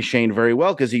about Larry Shane very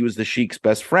well because he was the Sheik's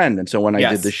best friend. And so when I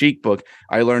did the Sheik book,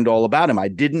 I learned all about him. I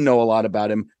didn't know a lot about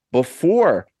him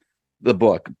before the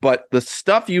book, but the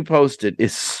stuff you posted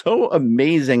is so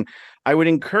amazing. I would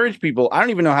encourage people. I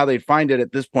don't even know how they'd find it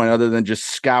at this point other than just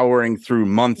scouring through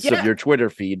months of your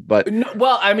Twitter feed. But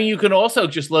you can also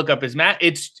just look up his Matt.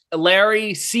 It's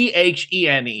Larry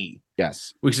Chene.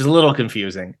 Yes. Which is a little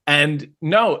confusing. And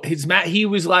his Matt, he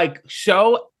was like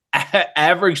so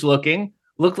average looking.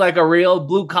 Looked like a real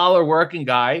blue-collar working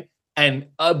guy and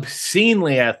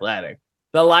obscenely athletic,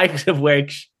 the likes of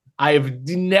which I've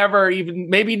never even,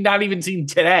 maybe not even seen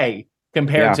today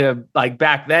compared to like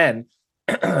back then.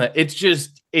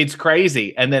 It's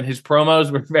crazy. And then his promos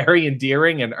were very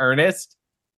endearing and earnest.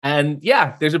 And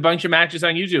there's a bunch of matches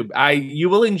on YouTube. You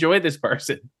will enjoy this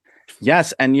person.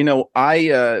 Yes. And,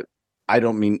 I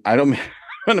don't mean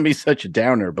want to be such a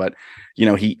downer, but,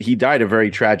 he died a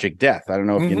very tragic death. I don't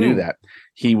know if you knew that.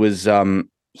 He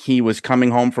was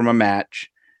coming home from a match,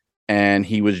 and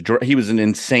he was an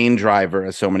insane driver,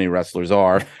 as so many wrestlers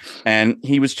are, and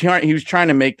he was trying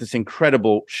to make this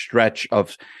incredible stretch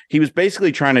of. He was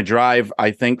basically trying to drive,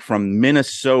 I think, from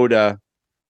Minnesota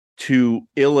to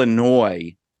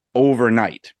Illinois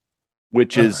overnight,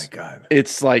 which is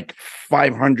it's like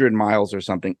 500 miles or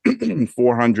something,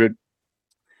 400.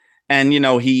 And,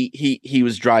 he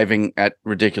was driving at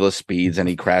ridiculous speeds, and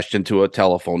he crashed into a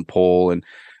telephone pole.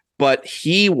 But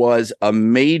he was a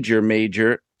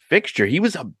major fixture. He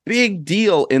was a big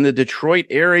deal in the Detroit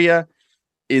area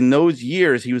in those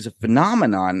years. He was a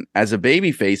phenomenon as a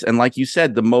babyface. And like you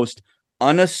said, the most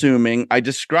unassuming. I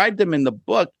described him in the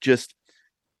book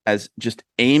as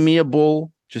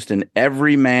amiable, just an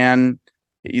everyman.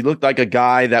 He looked like a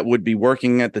guy that would be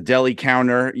working at the deli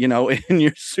counter, in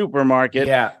your supermarket,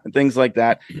 and things like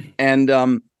that. And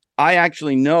I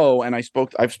actually know, and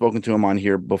I've spoken to him on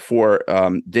here before,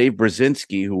 Dave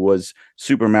Brzezinski, who was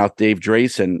Supermouth Dave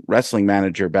Drayson wrestling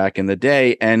manager back in the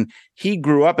day. And he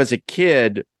grew up as a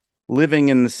kid living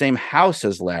in the same house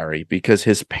as Larry because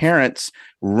his parents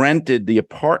rented the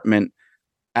apartment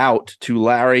out to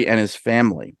Larry and his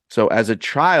family. So as a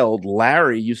child,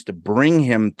 Larry used to bring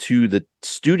him to the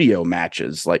studio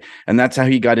matches, and that's how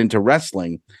he got into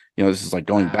wrestling. This is like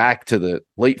going back to the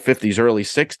late 50s, early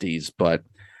 60s. But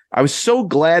I was so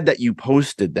glad that you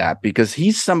posted that because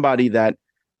he's somebody that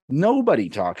nobody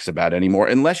talks about anymore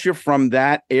unless you're from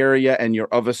that area and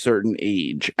you're of a certain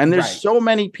age. And there's so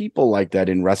many people like that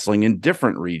in wrestling in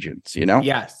different regions,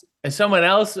 Yes. And someone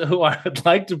else who I would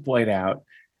like to point out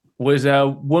was a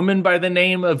woman by the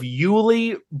name of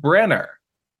Yuli Brenner.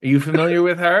 Are you familiar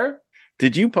with her?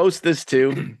 Did you post this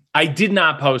too? I did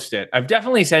not post it. I've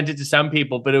definitely sent it to some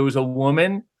people, but it was a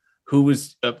woman who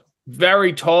was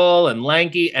very tall and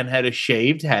lanky and had a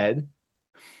shaved head.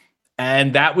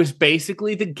 And that was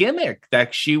basically the gimmick,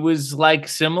 that she was like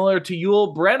similar to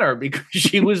Yul Brynner because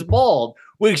she was bald,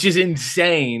 which is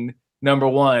insane. Number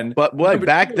one. But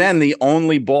back then, the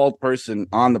only bald person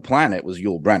on the planet was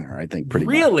Yul Brynner, I think, pretty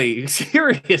really? much.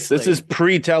 Seriously? This is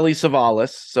pre-Telly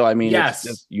Savalas, so I mean, yes.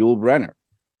 It's just Yul Brynner.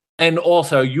 And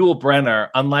also, Yul Brynner,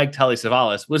 unlike Telly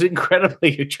Savalas, was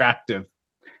incredibly attractive.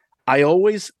 I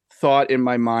always thought in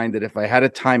my mind that if I had a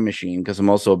time machine, because I'm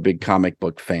also a big comic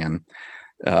book fan,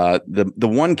 the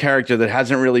one character that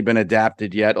hasn't really been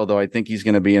adapted yet, although I think he's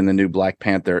going to be in the new Black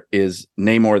Panther, is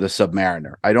Namor the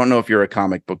Submariner. I don't know if you're a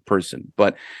comic book person,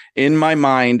 but in my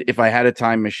mind, if I had a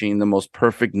time machine, the most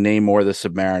perfect Namor the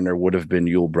Submariner would have been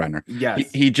Yul Brynner. Yes.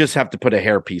 He'd just have to put a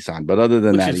hairpiece on, but other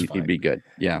than that, he'd be good.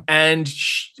 Yeah. And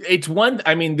it's one,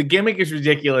 I mean, the gimmick is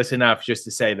ridiculous enough just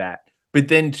to say that, but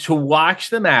then to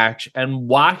watch the match and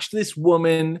watch this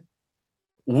woman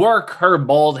work her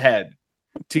bald head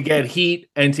to get heat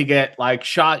and to get like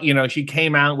shot, you know, she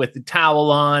came out with the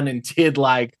towel on and did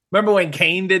like, remember when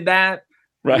Kane did that?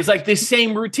 Right. It was like this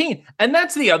same routine. And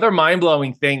that's the other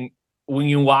mind-blowing thing when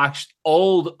you watch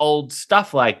old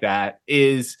stuff like that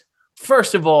is,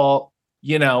 first of all,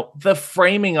 you know, the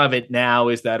framing of it now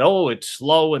is that, oh, it's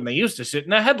slow and they used to sit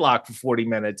in a headlock for 40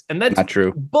 minutes. And that's not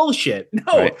true. Bullshit. No,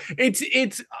 right.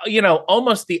 It's, you know,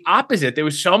 almost the opposite. There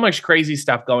was so much crazy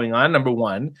stuff going on, number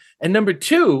one. And number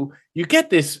two, you get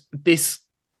this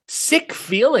sick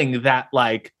feeling that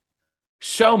like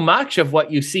so much of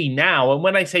what you see now, and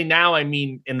when I say now, I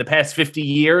mean in the past 50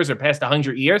 years or past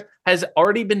 100 years, has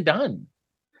already been done.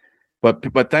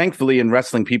 But thankfully in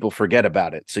wrestling, people forget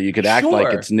about it. So you could act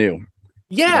like it's new.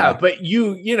 Yeah, but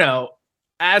you know,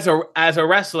 as a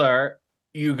wrestler,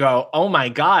 you go, oh my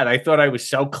God, I thought I was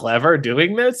so clever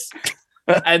doing this.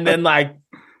 And then like,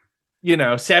 you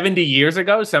know, 70 years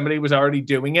ago, somebody was already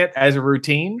doing it as a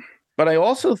routine. But I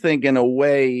also think in a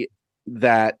way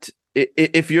that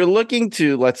if you're looking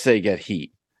to, let's say, get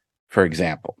heat, for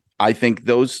example, I think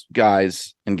those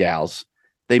guys and gals,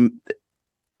 in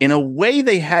a way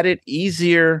they had it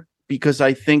easier because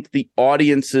I think the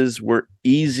audiences were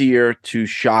easier to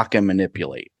shock and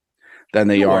manipulate than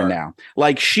they are now.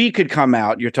 Like she could come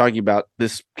out, you're talking about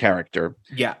this character.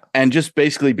 Yeah. And just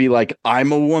basically be like,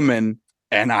 I'm a woman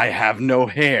and I have no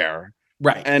hair.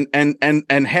 Right.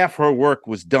 And half her work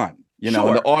was done, you know,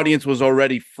 and the audience was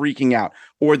already freaking out.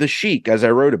 Or the Sheik, as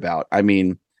I wrote about, I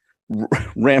mean,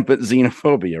 rampant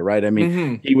xenophobia, right? I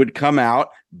mean, he would come out,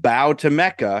 bow to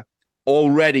Mecca.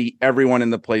 Already everyone in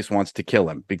the place wants to kill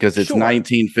him because it's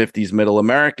 1950s middle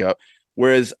America.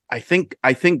 Whereas I think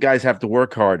guys have to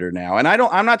work harder now. And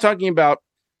I'm not talking about,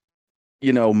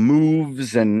 you know,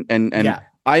 moves and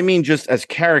I mean, just as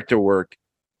character work,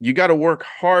 you got to work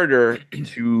harder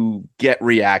to get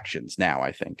reactions now,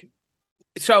 I think.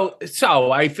 So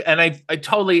I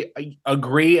totally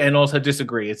agree and also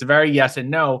disagree. It's a very yes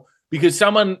and no, because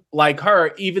someone like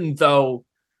her, even though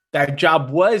that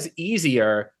job was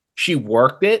easier, she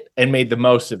worked it and made the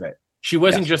most of it. She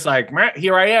wasn't just like,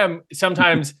 here I am.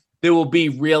 Sometimes there will be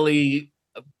really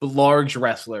large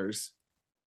wrestlers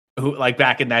who, like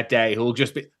back in that day, who will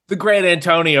just be, the Great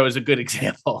Antonio is a good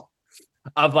example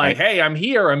of like, hey, I'm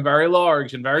here. I'm very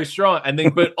large and very strong. And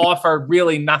then, but offer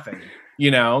really nothing, you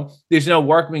know, there's no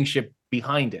workmanship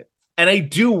behind it. And I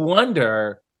do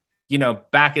wonder, you know,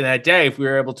 back in that day, if we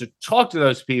were able to talk to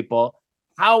those people,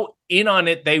 how in on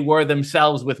it they were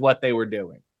themselves with what they were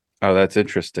doing. Oh, that's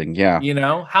interesting. Yeah. You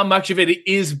know, how much of it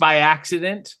is by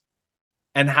accident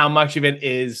and how much of it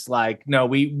is like, no,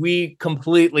 we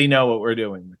completely know what we're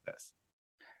doing with this.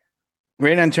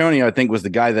 Great Antonio, I think, was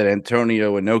the guy that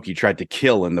Antonio Inoki tried to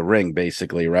kill in the ring,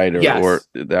 basically, right? Yes.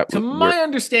 My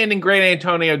understanding, Great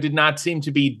Antonio did not seem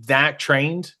to be that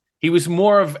trained. He was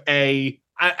more of and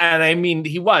I mean,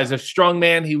 he was a strong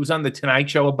man. He was on the Tonight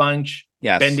Show a bunch,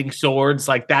 bending swords,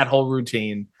 like that whole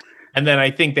routine. And then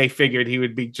I think they figured he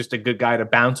would be just a good guy to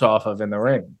bounce off of in the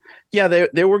ring. Yeah,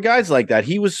 there were guys like that.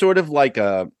 He was sort of like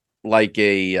a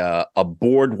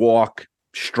boardwalk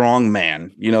strong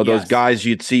man. You know, those guys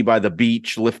you'd see by the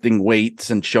beach lifting weights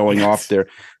and showing off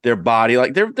their body.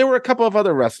 Like there were a couple of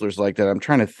other wrestlers like that. I'm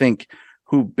trying to think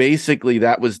who basically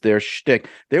that was their shtick.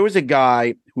 There was a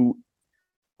guy who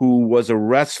was a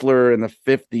wrestler in the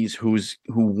 50s who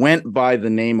went by the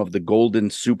name of the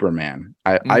Golden Superman.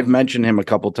 I've mentioned him a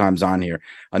couple times on here.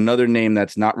 Another name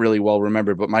that's not really well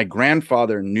remembered, but my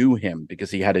grandfather knew him because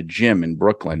he had a gym in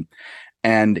Brooklyn.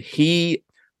 And he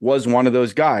was one of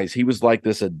those guys. He was like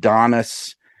this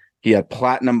Adonis. He had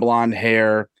platinum blonde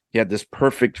hair. He had this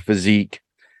perfect physique.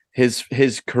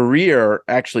 his career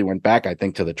actually went back, I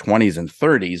think, to the 20s and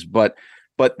 30s, but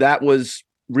that was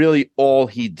really all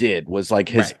he did was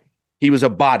like Right. he was a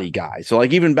body guy. So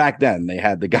like even back then they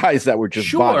had the guys that were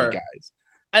just body guys.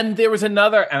 And there was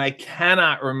another, and I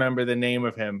cannot remember the name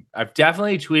of him. I've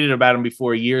definitely tweeted about him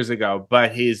before years ago,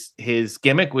 but his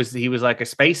gimmick was he was like a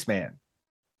spaceman.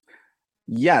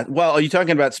 Yeah. Well, are you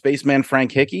talking about Spaceman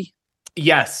Frank Hickey?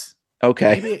 Yes.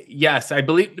 Okay. Maybe, yes, I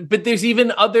believe. But there's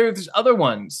even there's other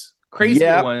ones,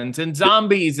 crazier ones, and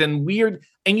zombies and weird.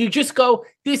 And you just go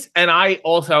this. And I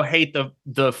also hate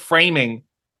the framing.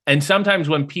 And sometimes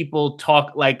when people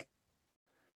talk like,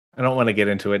 I don't want to get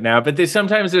into it now, but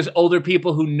sometimes there's older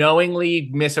people who knowingly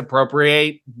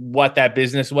misappropriate what that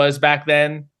business was back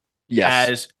then. Yes.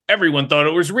 As everyone thought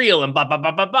it was real and blah, blah,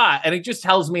 blah, blah, blah. And it just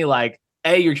tells me like,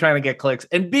 A, you're trying to get clicks.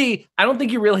 And B, I don't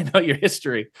think you really know your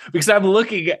history because I'm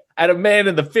looking at a man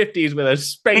in the 50s with a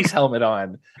space helmet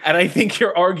on. And I think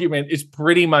your argument is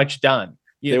pretty much done.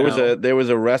 There was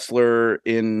a wrestler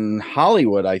in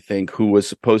Hollywood, I think, who was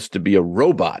supposed to be a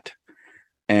robot.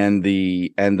 And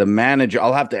the manager,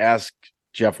 I'll have to ask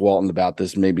Jeff Walton about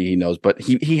this. Maybe he knows, but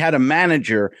he had a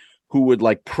manager who would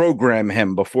like program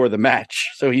him before the match.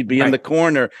 So he'd be in the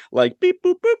corner, like beep,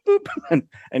 boop, boop, boop,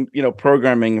 and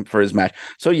programming him for his match.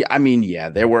 So yeah, I mean, yeah,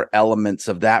 there were elements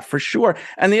of that for sure.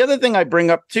 And the other thing I bring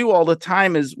up too all the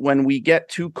time is when we get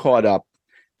too caught up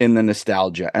in the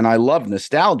nostalgia, and I love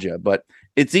nostalgia, but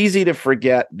it's easy to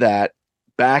forget that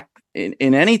back in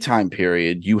any time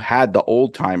period, you had the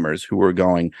old timers who were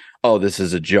going, "Oh, this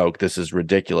is a joke. This is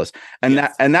ridiculous," and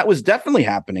that was definitely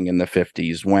happening in the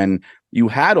 50s when you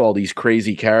had all these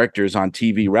crazy characters on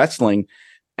TV wrestling,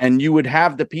 and you would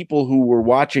have the people who were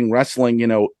watching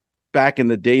wrestling, back in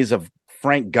the days of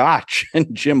Frank Gotch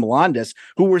and Jim Londos,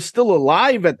 who were still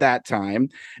alive at that time,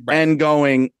 and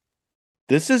going,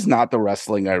 this is not the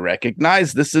wrestling I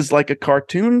recognize. This is like a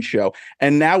cartoon show.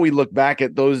 And now we look back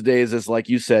at those days as, like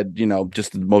you said,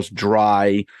 just the most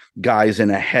dry guys in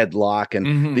a headlock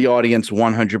and the audience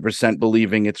 100%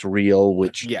 believing it's real,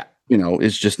 which,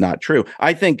 is just not true.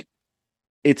 I think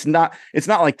it's not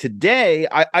like today.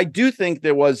 I do think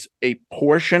there was a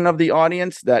portion of the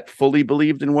audience that fully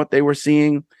believed in what they were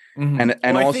seeing. And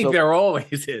also, I think there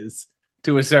always is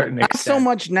to a certain extent. Not so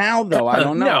much now, though. I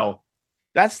don't know. No.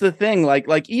 That's the thing.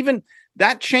 Like even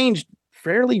that changed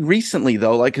fairly recently,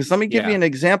 though. Like, because let me give you an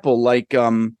example. Like,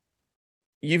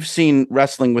 you've seen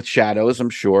Wrestling with Shadows, I'm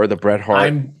sure, the Bret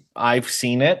Hart. I've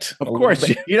seen it, of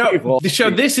course. So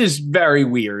this is very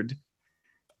weird.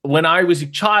 When I was a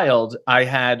child, I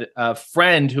had a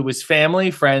friend who was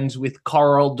family friends with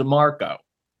Carl DeMarco.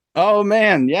 Oh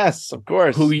man, yes, of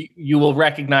course. Who you will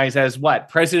recognize as what?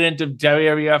 President of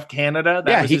WWF Canada?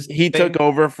 He took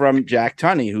over from Jack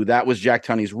Tunney, who that was Jack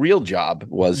Tunney's real job, he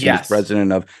was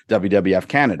president of WWF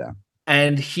Canada.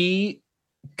 And he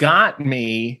got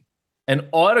me an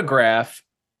autograph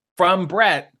from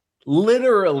Bret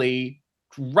literally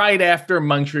right after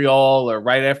Montreal or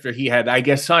right after he had, I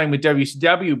guess, signed with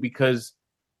WCW, because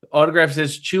the autograph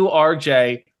says to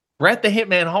RJ, Bret the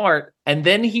Hitman Hart. And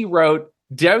then he wrote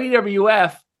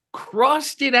WWF,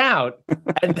 crossed it out,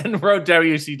 and then wrote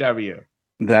WCW.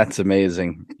 That's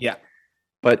amazing. Yeah.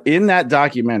 But in that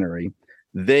documentary,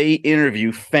 they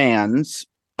interview fans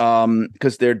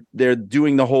because they're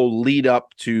doing the whole lead up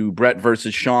to Bret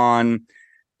versus Shawn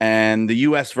and the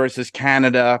US versus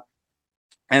Canada.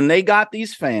 And they got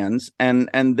these fans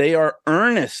and they are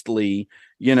earnestly,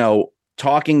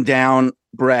 talking down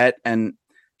Bret, and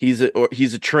he's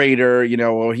a traitor,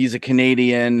 or he's a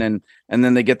Canadian, and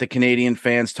then they get the Canadian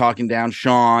fans talking down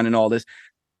Shawn and all this.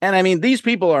 And I mean, these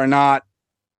people are not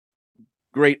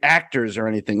great actors or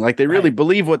anything. Like, they really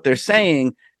believe what they're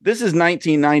saying. This is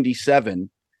 1997.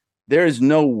 There is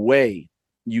no way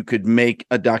you could make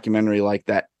a documentary like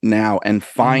that now and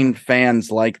find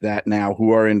fans like that now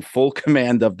who are in full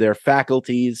command of their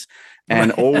faculties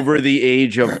and over the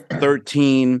age of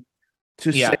 13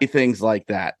 to say things like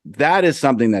that. That is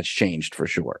something that's changed for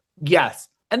sure. Yes.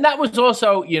 And that was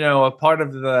also, a part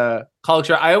of the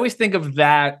culture. I always think of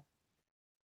that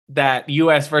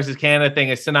US versus Canada thing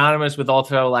is synonymous with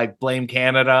also like Blame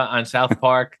Canada on South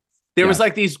Park. There was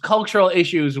like these cultural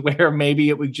issues where maybe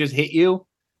it would just hit you,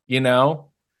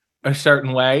 a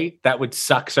certain way that would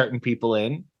suck certain people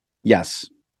in. Yes,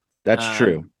 that's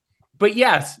true. But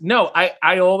yes, no,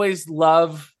 I always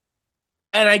love,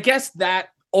 and I guess that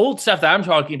old stuff that I'm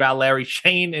talking about, Larry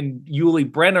Shane and Yuli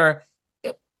Brenner,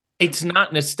 it's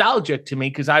not nostalgic to me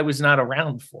because I was not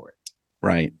around for it.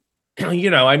 Right.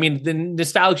 I mean, the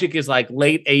nostalgic is like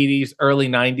late 80s, early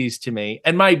 90s to me.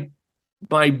 And my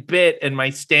bit and my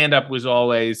stand-up was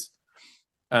always,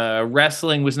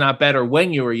 wrestling was not better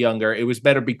when you were younger. It was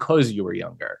better because you were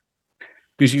younger.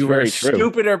 Because you It's were very a true.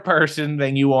 stupider person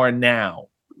than you are now.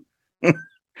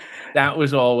 That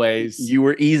was always You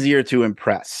were easier to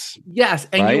impress. yes,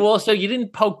 and right? you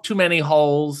didn't poke too many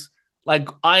holes. Like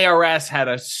IRS had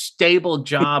a stable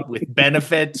job with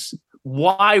benefits.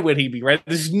 Why would he be red?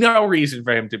 There's no reason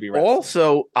for him to be red.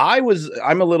 Also, I'm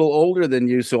a little older than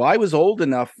you, so I was old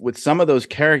enough with some of those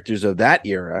characters of that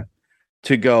era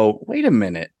to go, wait a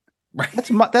minute. Right.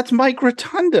 That's Mike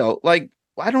Rotundo. Like,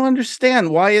 I don't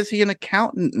understand. Why is he an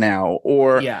accountant now?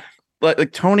 Or Yeah.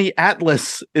 like Tony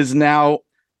Atlas is now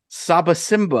Saba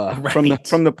Simba Right.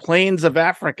 from the plains of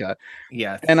Africa.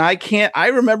 Yeah. And I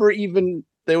remember even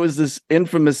there was this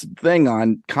infamous thing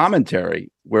on commentary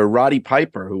where Roddy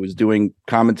Piper, who was doing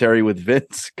commentary with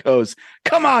Vince, goes,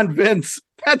 "Come on, Vince.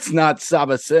 That's not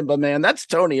Saba Simba, man. That's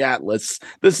Tony Atlas.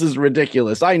 This is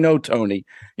ridiculous. I know Tony,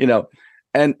 you know."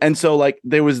 And so like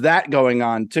there was that going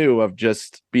on too, of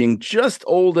just being just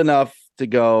old enough to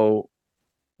go,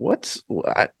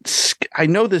 I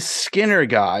know this Skinner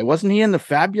guy. Wasn't he in the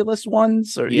Fabulous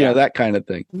Ones? Or you know, that kind of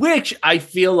thing. Which I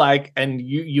feel like, and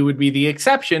you would be the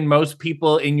exception, most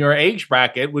people in your age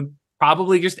bracket would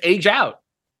probably just age out.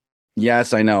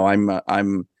 Yes, I know.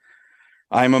 I'm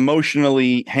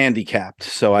emotionally handicapped,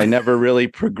 so I never really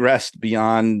progressed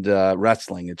beyond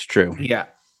wrestling. It's true. Yeah.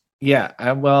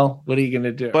 Well, what are you going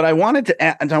to do? But I wanted to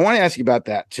ask you about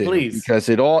that too, Please. because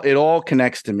it all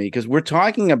connects to me. Because we're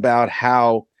talking about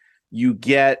how you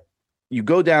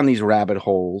go down these rabbit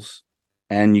holes,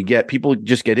 and people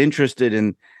just get interested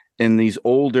in these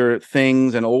older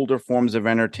things and older forms of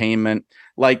entertainment.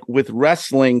 Like with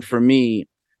wrestling, for me,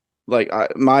 like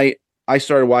I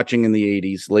started watching in the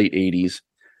 80s, late 80s,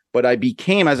 but I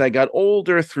became, as I got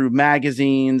older, through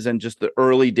magazines and just the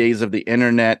early days of the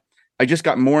internet, I just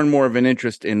got more and more of an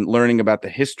interest in learning about the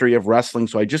history of wrestling.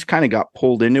 So I just kind of got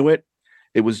pulled into it.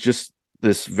 It was just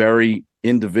this very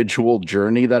individual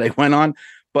journey that I went on.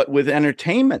 But with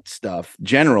entertainment stuff,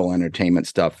 general entertainment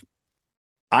stuff,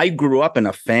 I grew up in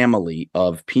a family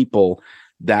of people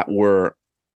that were,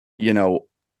 you know,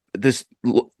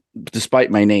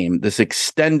 despite my name, this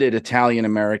extended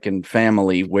Italian-American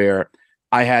family where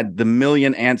I had the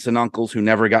million aunts and uncles who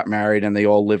never got married and they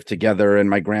all lived together, and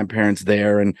my grandparents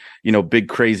there, and, you know, big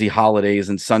crazy holidays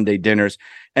and Sunday dinners.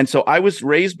 And so I was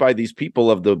raised by these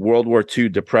people of the World War II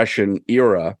Depression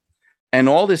era, and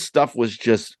all this stuff was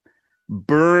just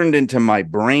burned into my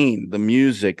brain. The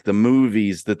music, the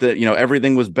movies, you know,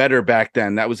 everything was better back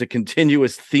then. That was a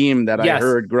continuous theme that I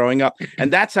heard growing up.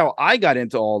 And that's how I got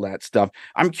into all that stuff.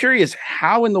 I'm curious,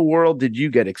 how in the world did you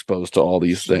get exposed to all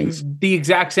these things? The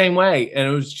exact same way. And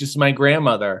it was just my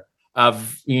grandmother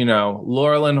of, you know,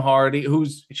 Laurel and Hardy,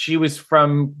 she was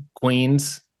from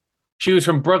Queens. She was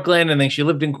from Brooklyn, and then she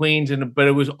lived in Queens. But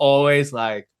it was always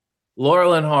like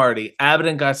Laurel and Hardy, Abbott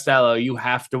and Costello, you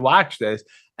have to watch this.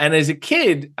 And as a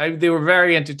kid, they were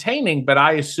very entertaining, but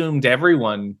I assumed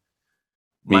everyone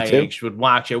my age would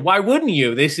watch it. Why wouldn't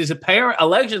you? This is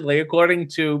allegedly, according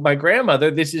to my grandmother,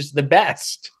 this is the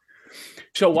best.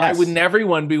 So why wouldn't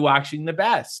everyone be watching the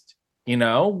best? You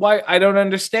know, why? I don't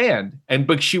understand.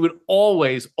 But she would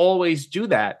always do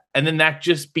that. And then that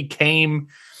just became,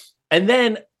 and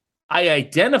then I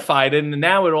identified it, and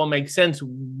now it all makes sense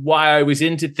why I was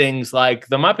into things like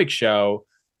The Muppet Show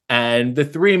and The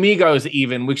Three Amigos,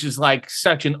 even, which is like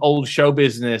such an old show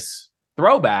business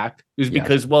throwback, is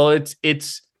because, well,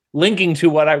 it's linking to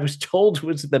what I was told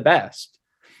was the best.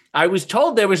 I was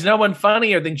told there was no one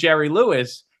funnier than Jerry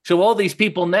Lewis. So all these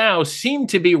people now seem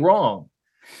to be wrong.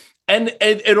 And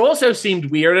it also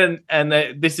seemed weird.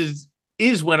 And this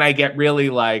is when I get really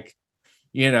like,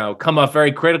 you know, come off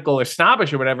very critical or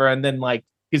snobbish or whatever. And then like,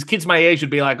 his kids my age would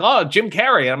be like, "Oh, Jim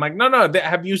Carrey." And I'm like, no.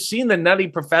 Have you seen The Nutty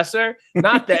Professor?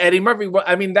 Not the Eddie Murphy.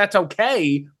 I mean, that's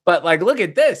okay. But like, look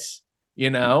at this, you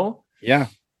know? Yeah.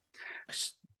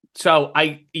 So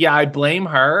I blame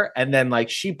her. And then like,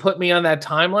 she put me on that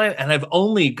timeline, and I've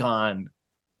only gone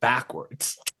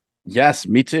backwards. Yes,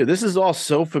 me too. This is all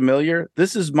so familiar.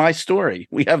 This is my story.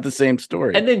 We have the same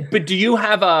story. And then, but do you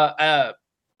have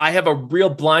I have a real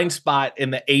blind spot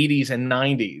in the 80s and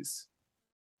 90s.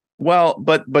 Well,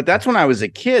 but that's when I was a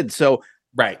kid. So,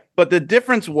 right. But the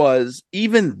difference was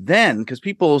even then, because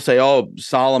people will say, "Oh,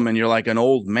 Solomon, you're like an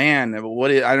old man." I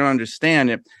don't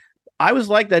understand it. I was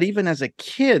like that even as a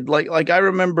kid. Like I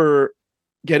remember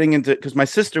getting into, because my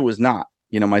sister was not.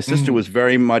 You know, my sister was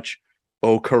very much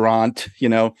au courant. You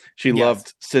know, she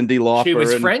loved Cyndi Lauper. She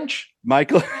was French.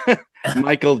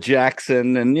 Michael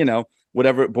Jackson, and you know,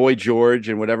 whatever, Boy George,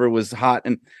 and whatever was hot.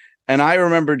 And I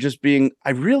remember just being,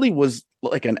 I really was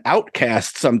like an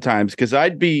outcast sometimes, because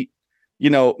I'd be,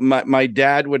 my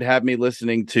dad would have me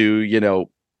listening to,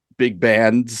 big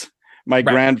bands. My Right.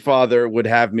 grandfather would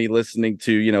have me listening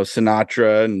to,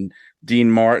 Sinatra and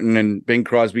Dean Martin and Bing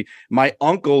Crosby. My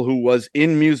uncle, who was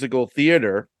in musical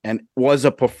theater and was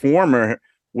a performer,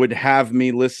 would have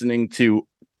me listening to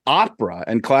opera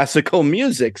and classical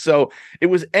music. So it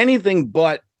was anything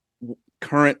but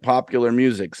current popular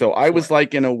music. So I was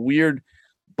like in a weird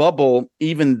bubble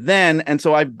even then. And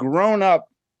so I've grown up,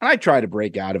 and I try to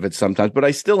break out of it sometimes, but I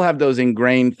still have those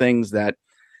ingrained things that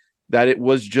it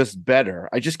was just better.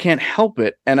 I just can't help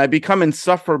it. And I become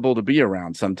insufferable to be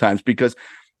around sometimes because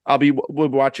I'll be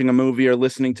watching a movie or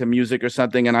listening to music or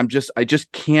something, and I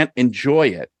just can't enjoy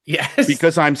it. Yes.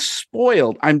 Because I'm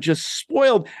spoiled. I'm just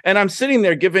spoiled. And I'm sitting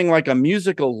there giving like a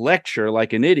musical lecture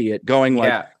like an idiot, going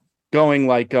like,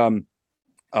 no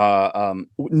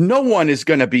one is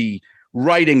going to be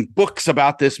writing books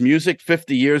about this music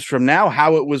 50 years from now,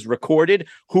 how it was recorded,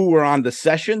 who were on the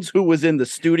sessions, who was in the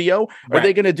studio. Are Right.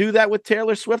 they going to do that with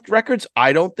Taylor Swift records?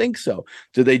 I don't think so.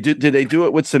 Did they do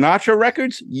it with Sinatra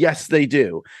records? Yes, they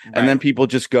do. Right. And then people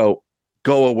just go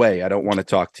away. I don't want to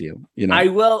talk to you. I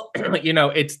will,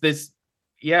 it's this,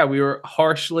 we were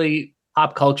harshly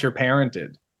pop culture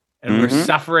parented, and we're Mhm.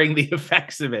 suffering the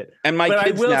effects of it. And my But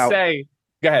kids I will now, say,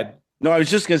 go ahead. no, I was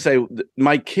just going to say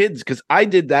my kids, because I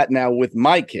did that now with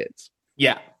my kids.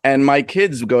 Yeah. And my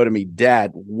kids go to me,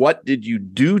 Dad, what did you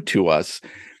do to us?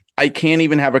 I can't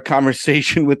even have a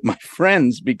conversation with my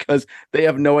friends because they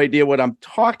have no idea what I'm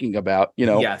talking about.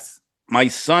 Yes. My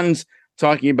son's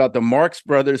talking about the Marx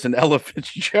Brothers and Ella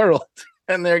Fitzgerald,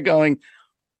 and they're going,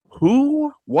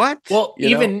 who? What? Well,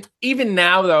 You know? even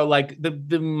now though, like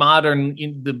the modern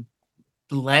the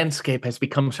landscape has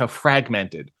become so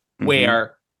fragmented Mhm.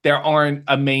 where there aren't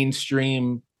a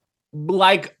mainstream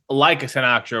like a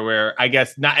Sinatra, where I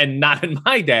guess not in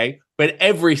my day, but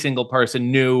every single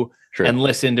person knew True. and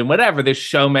listened and whatever. There's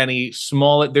so many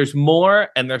there's more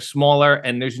and they're smaller,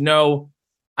 and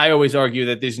I always argue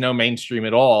that there's no mainstream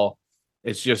at all.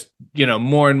 It's just,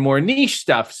 more and more niche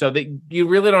stuff, so that you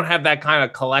really don't have that kind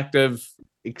of collective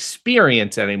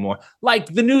experience anymore. Like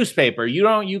the newspaper,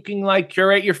 you can like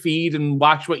curate your feed and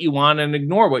watch what you want and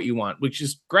ignore what you want, which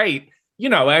is great.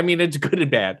 It's good and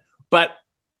bad. But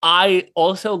I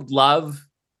also love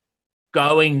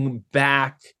going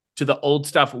back to the old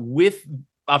stuff with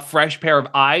a fresh pair of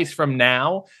eyes from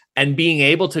now and being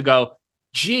able to go,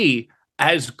 gee,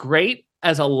 as great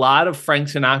as a lot of Frank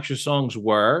Sinatra songs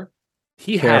were,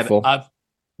 he had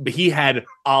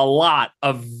a lot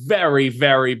of very,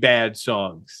 very bad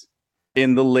songs.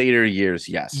 In the later years,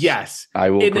 yes. Yes. I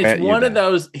will And grant it's you one of that.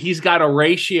 those, he's got a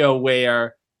ratio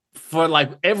where for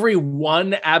like every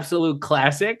one absolute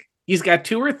classic, he's got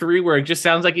two or three where it just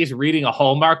sounds like he's reading a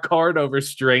Hallmark card over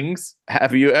strings.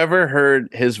 Have you ever heard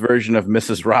his version of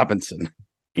Mrs. Robinson?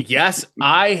 Yes,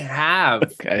 I have.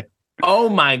 Okay. Oh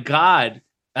my God.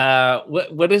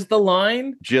 What is the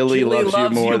line? Jilly loves you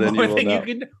more than you will know.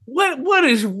 can. What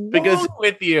is wrong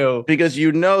with you? Because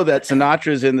you know that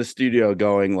Sinatra's in the studio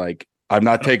going like, I'm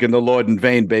not taking the Lord in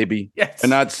vain, baby. Yes. I'm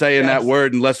not saying Yes. that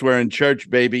word unless we're in church,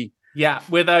 baby. Yeah,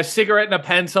 with a cigarette and a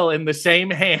pencil in the same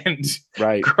hand,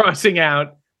 Right. crossing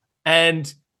out.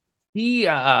 And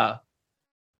I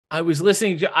was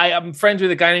listening to, I'm friends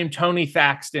with a guy named Tony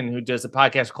Thaxton who does a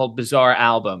podcast called Bizarre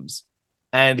Albums.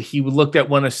 And he looked at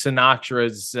one of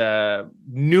Sinatra's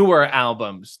newer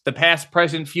albums, The Past,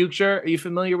 Present, Future. Are you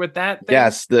familiar with that thing?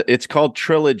 Yes. It's called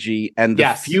Trilogy, and the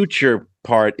Yes. future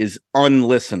part is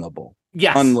unlistenable.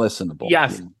 Yes. Unlistenable.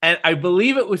 Yes. And I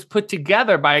believe it was put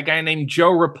together by a guy named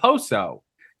Joe Raposo.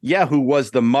 Yeah, who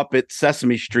was the Muppet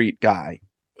Sesame Street guy.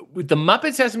 With the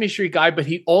Muppet Sesame Street guy, but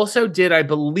he also did, I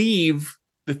believe,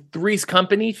 the Three's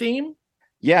Company theme.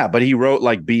 Yeah, but he wrote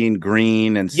like Being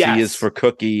Green and Yes. C is for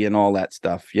Cookie and all that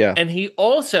stuff. Yeah. And he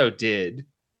also did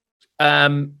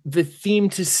the theme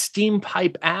to Steam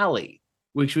Pipe Alley,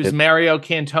 which was Mario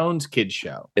Cantone's kid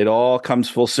show. It all comes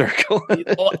full circle.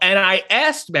 And I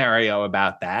asked Mario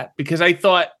about that because I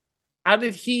thought,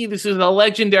 this is a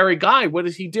legendary guy. What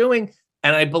is he doing?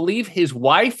 And I believe his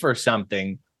wife or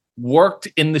something worked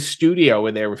in the studio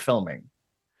where they were filming.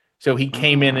 So he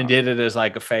came in and did it as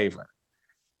like a favor.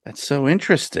 That's so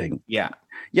interesting. Yeah.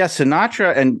 Yeah,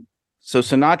 Sinatra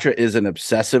is an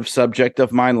obsessive subject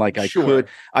of mine. Like I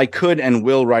could and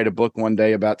will write a book one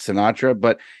day about Sinatra,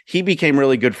 but he became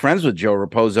really good friends with Joe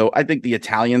Raposo. I think the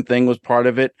Italian thing was part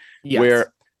of it. Yes.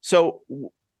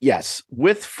 Yes,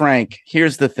 with Frank,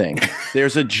 here's the thing.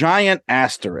 There's a giant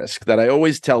asterisk that I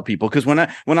always tell people, because when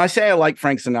I say I like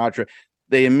Frank Sinatra,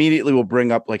 they immediately will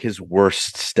bring up like his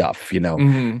worst stuff,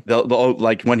 Mhm.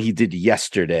 like when he did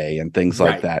Yesterday and things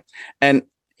like Right. that. And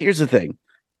here's the thing.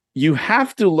 you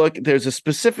have to look. There's a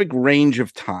specific range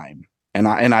of time, and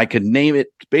I could name it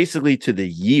basically to the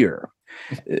year.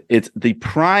 It's the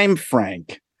prime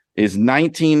Frank is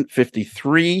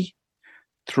 1953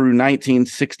 through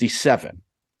 1967.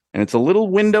 And it's a little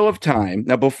window of time.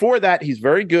 Now, before that, he's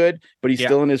very good, but he's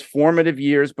still in his formative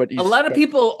years. But a lot of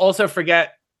people also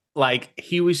forget, like,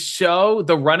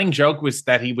 the running joke was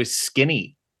that he was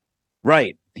skinny.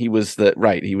 Right. He was like,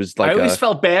 I always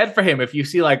felt bad for him. If you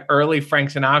see like early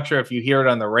Frank Sinatra, if you hear it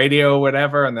on the radio or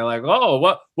whatever, and they're like, oh,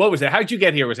 what was it? How'd you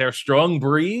get here? Was there a strong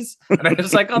breeze? And I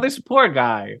was like, oh, this poor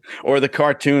guy. Or the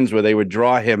cartoons where they would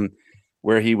draw him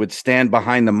where he would stand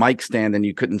behind the mic stand and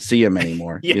you couldn't see him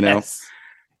anymore, you know?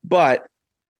 But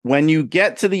when you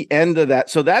get to the end of that,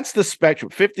 so that's the spectrum,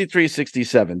 53,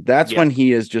 67. That's when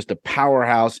he is just a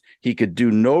powerhouse. He could do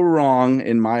no wrong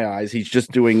in my eyes. He's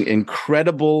just doing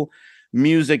incredible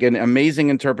music and amazing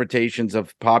interpretations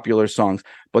of popular songs.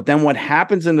 But then what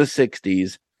happens in the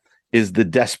 60s is the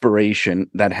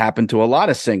desperation that happened to a lot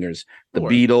of singers. The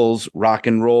Beatles, rock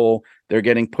and roll, they're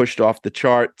getting pushed off the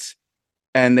charts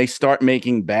and they start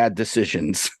making bad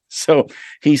decisions. So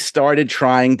he started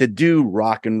trying to do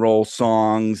rock and roll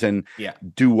songs and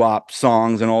doo-wop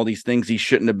songs and all these things he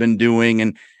shouldn't have been doing.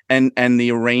 And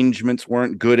the arrangements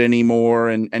weren't good anymore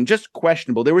and just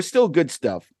questionable. There was still good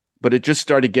stuff, but it just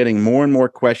started getting more and more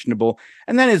questionable.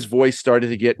 And then his voice started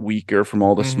to get weaker from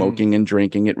all the smoking and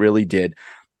drinking. It really did.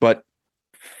 But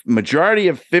majority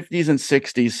of 50s and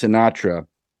 60s Sinatra,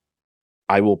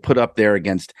 I will put up there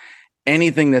against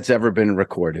anything that's ever been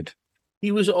recorded.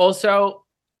 He was also,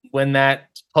 when that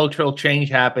cultural change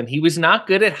happened, he was not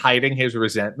good at hiding his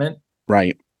resentment.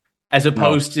 Right. As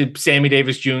opposed to Sammy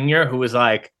Davis Jr., who was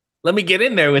like, let me get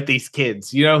in there with these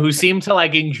kids, you know, who seemed to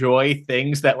like enjoy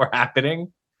things that were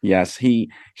happening. Yes,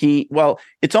 well,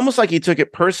 it's almost like he took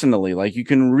it personally. Like you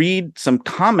can read some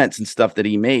comments and stuff that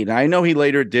he made. And I know he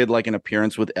later did like an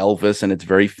appearance with Elvis and it's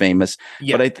very famous.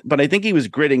 Yeah. But I think he was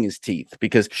gritting his teeth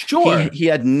because he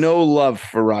had no love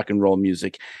for rock and roll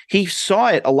music. He saw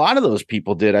it. A lot of those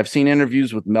people did. I've seen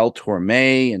interviews with Mel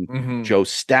Torme and Joe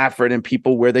Stafford and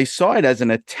people where they saw it as an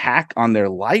attack on their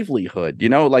livelihood, you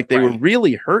know, like they were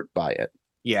really hurt by it.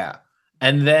 Yeah.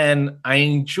 And then I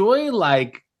enjoy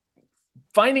like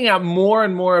finding out more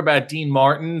and more about Dean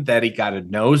Martin, that he got a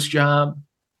nose job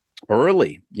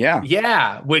early. Yeah.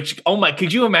 Yeah. Which, oh my,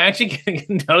 could you imagine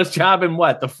getting a nose job in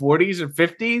what, the 40s or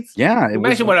 50s? Yeah.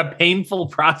 Imagine what a painful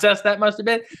process that must have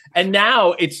been. And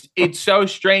now it's so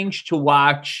strange to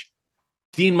watch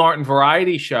Dean Martin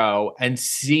variety show and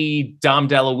see Dom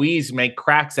DeLuise make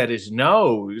cracks at his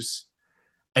nose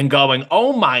and going,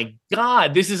 oh my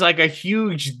God, this is like a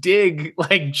huge dig,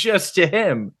 like just to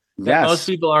him. That most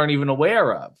people aren't even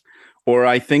aware of. Or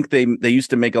I think they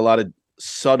used to make a lot of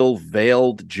subtle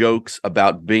veiled jokes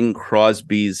about Bing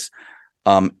Crosby's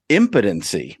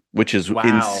impotency, which is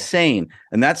insane.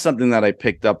 And that's something that I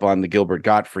picked up on the Gilbert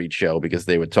Gottfried show because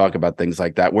they would talk about things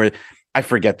like that where I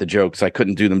forget the jokes. I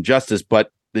couldn't do them justice, but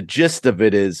the gist of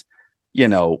it is, you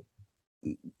know,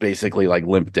 basically like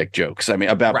limp dick jokes. I mean,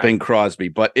 about Bing Crosby,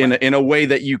 but in a way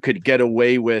that you could get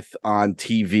away with on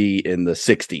TV in the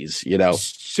 60s, you know.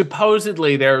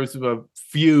 Supposedly there was a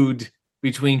feud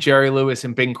between Jerry Lewis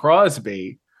and Bing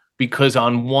Crosby because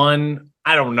on one,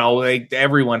 I don't know, like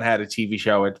everyone had a TV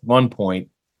show at one point.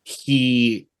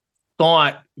 He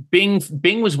thought Bing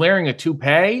was wearing a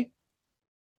toupee.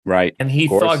 Right. And he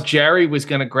thought Jerry was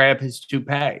going to grab his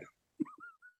toupee.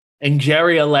 And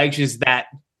Jerry alleges that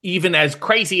even as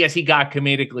crazy as he got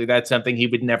comedically, that's something he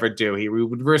would never do. He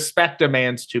would respect a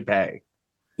man's toupee.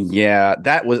 Yeah,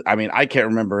 that was, I mean, I can't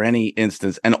remember any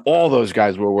instance, and all those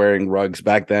guys were wearing rugs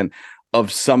back then,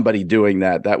 of somebody doing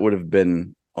that. That would have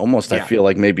been almost, I feel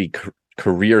like maybe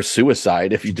career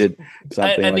suicide if you did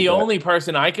something and like the that. only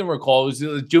person I can recall was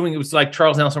doing it was like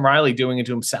Charles Nelson Riley doing it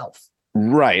to himself.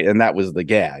 Right, and that was the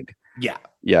gag. Yeah.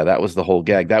 Yeah, that was the whole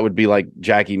gag. That would be like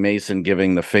Jackie Mason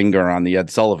giving the finger on the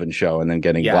Ed Sullivan Show and then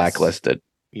getting blacklisted.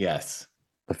 Yes.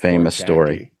 The famous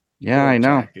story. Yeah, I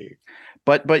know. Jackie.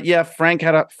 But yeah, Frank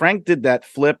did that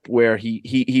flip where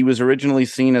he was originally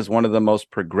seen as one of the most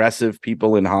progressive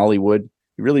people in Hollywood.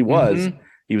 He really was. Mm-hmm.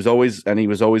 He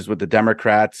was always with the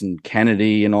Democrats and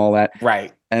Kennedy and all that.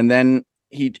 Right. And then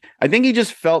I think he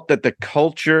just felt that the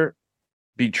culture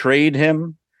betrayed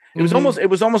him. It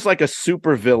was almost like a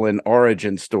supervillain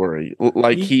origin story.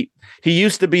 Like he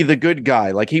used to be the good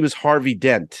guy, like he was Harvey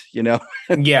Dent, you know?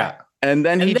 Yeah. And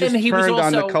then he turned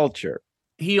on the culture.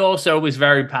 He also was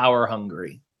very power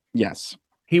hungry. Yes.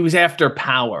 He was after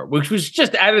power, which was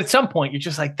just at some point, you're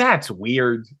just like, that's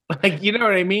weird. Like, you know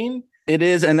what I mean? It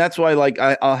is, and that's why, like,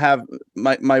 I'll have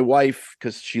my wife,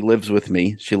 because she lives with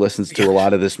me. She listens to a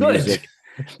lot of this Good. music,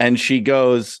 and she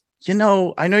goes, I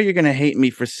know you're going to hate me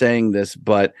for saying this,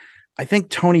 but I think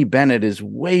Tony Bennett is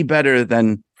way better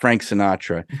than Frank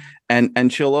Sinatra.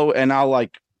 And I'll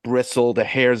like bristle, the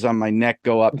hairs on my neck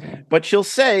go up. But she'll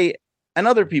say, and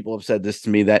other people have said this to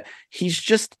me, that he's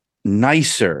just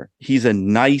nicer. He's a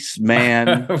nice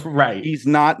man. Right. He's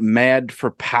not mad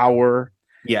for power.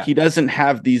 Yeah. He doesn't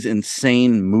have these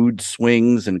insane mood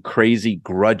swings and crazy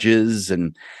grudges,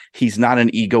 and he's not an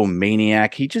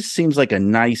egomaniac. He just seems like a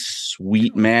nice,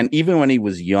 sweet man, even when he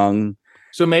was young.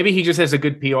 So maybe he just has a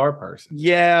good PR person.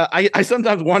 Yeah, I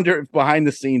sometimes wonder if behind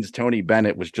the scenes Tony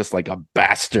Bennett was just like a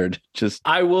bastard. Just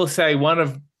I will say one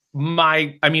of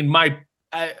my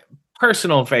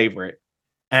personal favorite,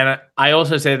 and I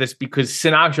also say this because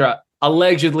Sinatra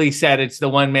allegedly said it's the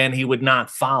one man he would not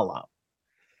follow,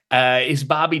 is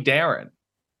Bobby Darin.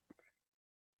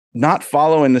 not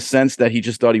follow in the sense that he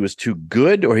just thought he was too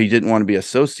good, or he didn't want to be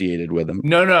associated with him.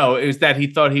 No, it was that he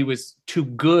thought he was too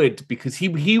good because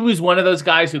he was one of those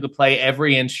guys who could play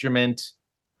every instrument.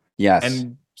 Yes.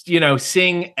 And,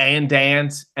 sing and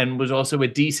dance, and was also a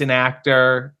decent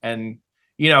actor, and,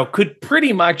 could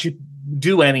pretty much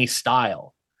do any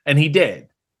style. And he did.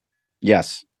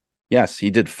 Yes. He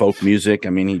did folk music. I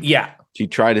mean, he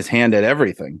tried his hand at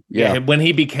everything. Yeah. When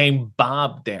he became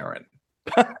Bob Darin.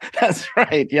 That's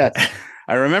right. Yes.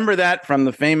 I remember that from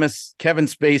the famous Kevin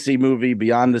Spacey movie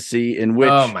Beyond the Sea, in which,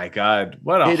 oh my God,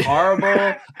 what a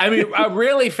horrible, a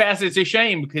really fast, it's a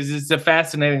shame because it's a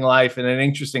fascinating life and an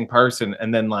interesting person.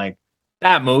 And then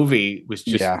that movie was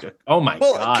just, oh my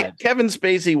God. Kevin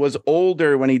Spacey was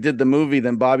older when he did the movie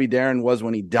than Bobby Darin was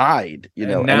when he died.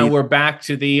 And now we're back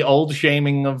to the old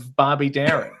shaming of Bobby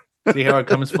Darin. See how it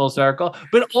comes full circle?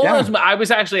 But all those,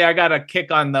 I got a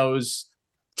kick on those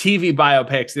TV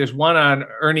biopics. There's one on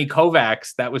Ernie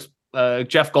Kovacs that was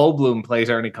Jeff Goldblum plays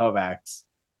Ernie Kovacs.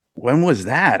 When was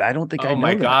that? I don't think I know. Oh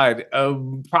my God.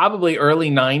 Probably early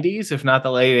 90s, if not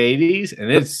the late 80s. And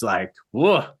it's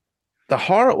whoa. The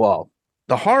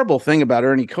horrible thing about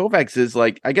Ernie Kovacs is,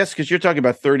 I guess because you're talking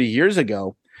about 30 years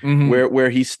ago, where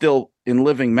he's still in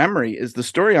living memory, is the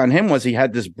story on him was he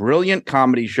had this brilliant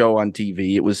comedy show on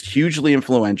TV. It was hugely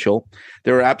influential.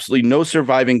 There were absolutely no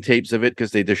surviving tapes of it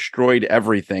because they destroyed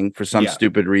everything for some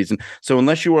stupid reason. So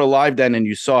unless you were alive then and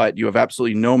you saw it, you have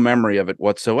absolutely no memory of it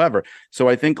whatsoever. So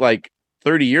I think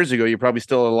 30 years ago, you probably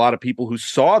still had a lot of people who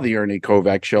saw the Ernie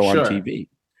Kovacs show on TV.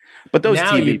 But those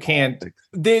now TV you can't.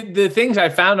 The things I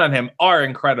found on him are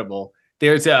incredible.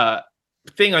 There's a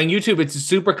thing on YouTube. It's a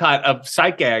supercut of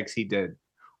sight gags he did,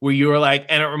 where you were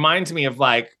and it reminds me of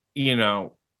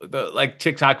the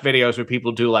TikTok videos where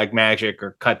people do magic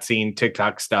or cutscene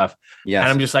TikTok stuff. Yeah, and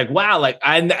I'm just wow.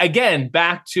 And again,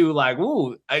 back to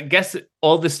ooh, I guess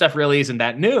all this stuff really isn't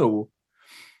that new.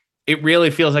 It really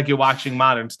feels like you're watching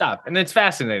modern stuff, and it's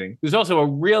fascinating. There's also a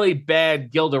really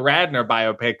bad Gilda Radner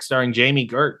biopic starring Jamie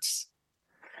Gertz.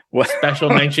 Special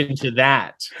mention to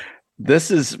that. This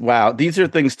is wow. These are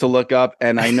things to look up,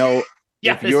 and I know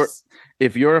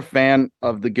if you're a fan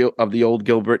of the old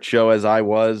Gilbert show, as I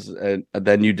was,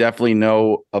 then you definitely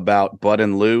know about Bud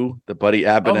and Lou, the Buddy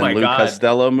Abbott and Lou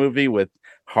Costello movie with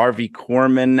Harvey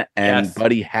Korman and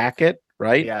Buddy Hackett,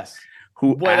 right? Yes.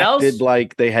 Who acted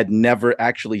like they had never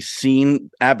actually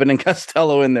seen Abbott and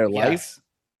Costello in their life.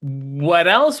 What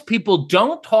else people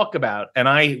don't talk about, and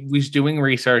I was doing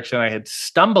research and I had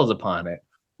stumbled upon it,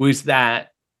 was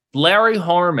that Larry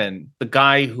Harmon, the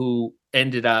guy who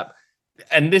ended up,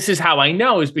 and this is how I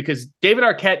know, is because David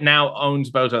Arquette now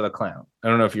owns Bozo the Clown. I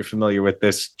don't know if you're familiar with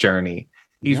this journey.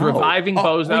 He's reviving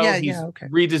Bozo. He's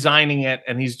redesigning it,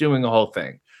 and he's doing the whole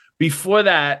thing. Before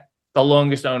that, the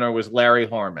longest owner was Larry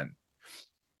Harmon.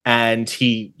 And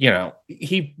he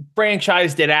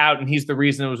franchised it out, and he's the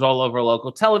reason it was all over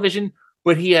local television.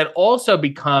 But he had also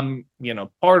become,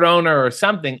 part owner or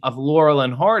something of Laurel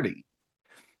and Hardy,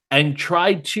 and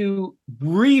tried to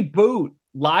reboot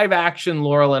live action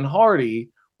Laurel and Hardy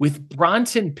with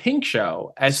Bronson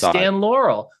Pinchot as Stan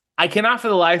Laurel. I cannot for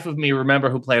the life of me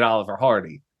remember who played Oliver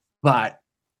Hardy, and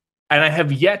I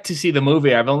have yet to see the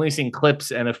movie. I've only seen clips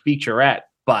and a featurette,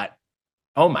 but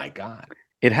oh my God.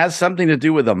 It has something to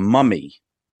do with a mummy.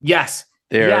 Yes.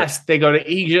 They go to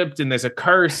Egypt and there's a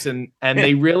curse, and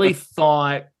they really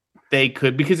thought they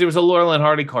could, because there was a Laurel and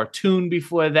Hardy cartoon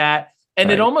before that. And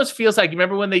it almost feels like, you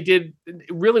remember when they did, it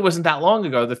really wasn't that long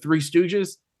ago, the Three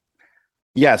Stooges?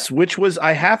 Yes, which was,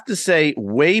 I have to say,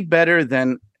 way better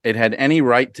than it had any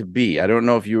right to be. I don't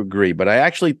know if you agree, but I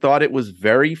actually thought it was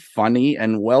very funny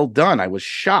and well done. I was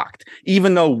shocked,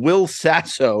 even though Will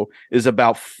Sasso is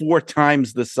about 4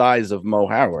 times the size of Mo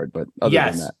Howard. But other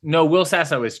than that, no, Will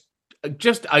Sasso is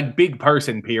just a big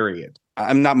person, period.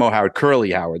 I'm not Mo Howard,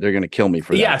 Curly Howard. They're going to kill me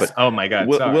for that. Yes. But Oh my God.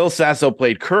 Will Sasso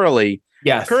played Curly.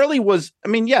 Yes. Curly was, I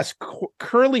mean, yes,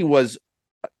 Curly was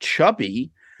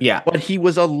chubby. Yeah. But he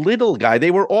was a little guy. They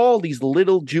were all these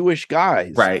little Jewish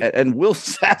guys. Right. And Will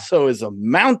Sasso is a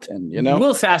mountain, you know?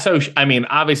 Will Sasso, I mean,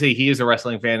 obviously he is a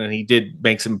wrestling fan and he did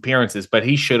make some appearances, but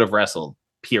he should have wrestled,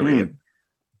 period.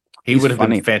 He would have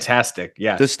been fantastic.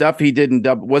 Yeah. The stuff he did in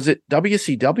was it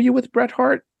WCW with Bret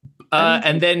Hart?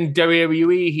 And then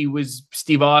WWE, he was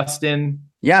Steve Austin.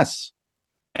 Yes.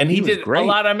 And he did a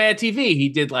lot on Mad TV. He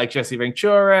did like Jesse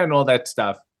Ventura and all that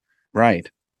stuff. Right.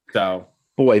 So,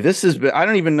 boy, this is, I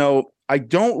don't even know. I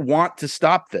don't want to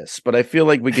stop this, but I feel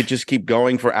like we could just keep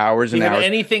going for hours and hours.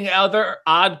 Anything other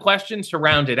odd questions to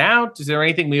round it out? Is there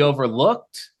anything we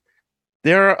overlooked?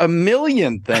 There are a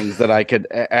million things that I could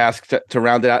ask to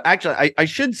round it out. Actually, I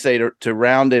should say to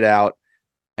round it out,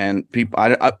 and people,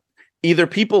 either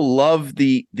people love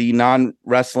the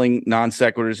non-wrestling non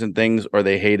sequiturs and things, or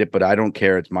they hate it. But I don't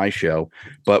care. It's my show.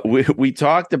 But we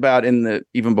talked about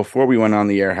even before we went on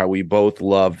the air how we both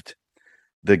loved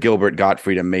the Gilbert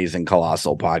Gottfried Amazing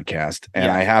Colossal podcast, and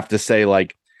I have to say,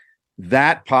 like,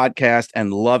 that podcast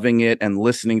and loving it and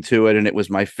listening to it, and it was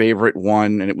my favorite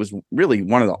one, and it was really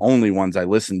one of the only ones I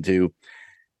listened to.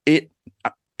 It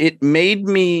made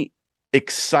me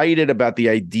excited about the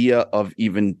idea of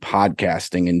even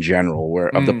podcasting in general,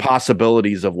 of the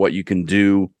possibilities of what you can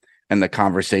do and the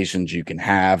conversations you can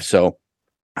have. So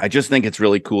I just think it's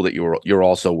really cool that you're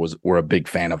also were a big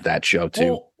fan of that show too.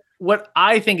 Well, what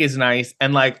I think is nice,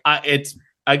 and like it's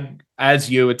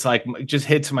like just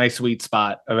hits my sweet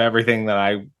spot of everything that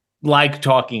I like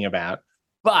talking about.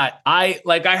 But I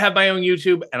have my own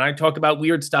YouTube and I talk about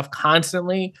weird stuff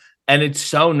constantly. And it's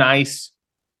so nice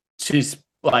to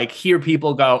like hear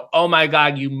people go, oh my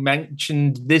God, you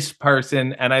mentioned this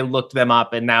person and I looked them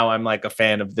up and now I'm like a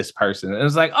fan of this person. And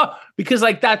it's like, oh, because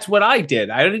like that's what I did.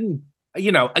 I didn't,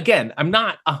 again, I'm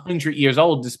not 100 years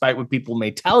old, despite what people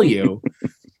may tell you.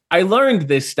 I learned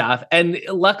this stuff and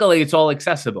luckily it's all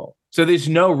accessible. So there's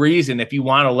no reason, if you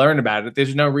want to learn about it,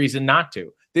 there's no reason not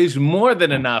to. There's more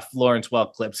than enough Lawrence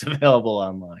Welk clips available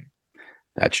online.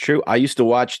 That's true. I used to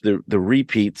watch the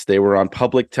repeats. They were on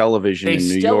public television in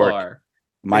New York. Are.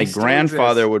 My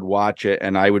grandfather would watch it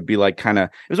and I would be like, it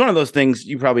was one of those things,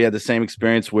 you probably had the same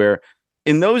experience where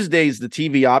in those days, the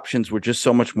TV options were just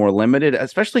so much more limited,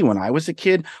 especially when I was a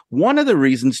kid. One of the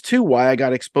reasons, too, why I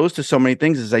got exposed to so many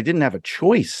things is I didn't have a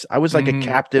choice. I was like a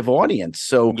captive audience.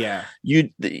 So,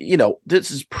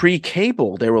 this is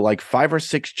pre-cable. There were like 5 or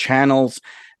 6 channels,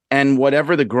 and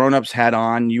whatever the grown-ups had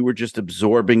on, you were just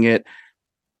absorbing it.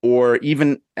 Or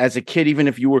even as a kid, even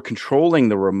if you were controlling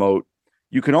the remote,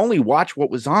 you could only watch what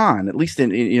was on, at least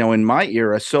in my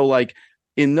era. So, like,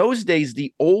 in those days,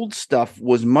 the old stuff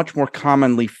was much more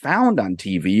commonly found on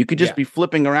TV. You could just be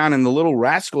flipping around and the Little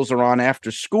Rascals are on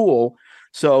after school.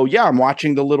 So, I'm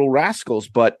watching the Little Rascals.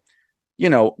 But,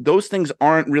 those things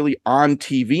aren't really on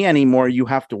TV anymore. You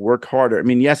have to work harder. I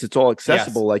mean, yes, it's all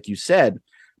accessible, like you said,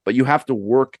 but you have to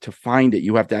work to find it.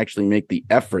 You have to actually make the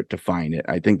effort to find it.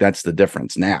 I think that's the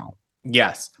difference now.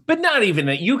 Yes, but not even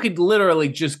that. You could literally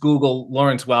just Google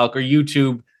Lawrence Welk or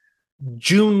YouTube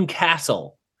June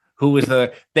Castle, who was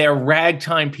their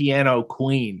ragtime piano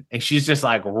queen. And she's just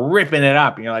like ripping it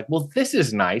up. And you're like, well, this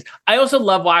is nice. I also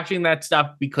love watching that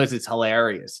stuff because it's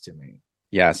hilarious to me.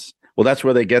 Yes. Well, that's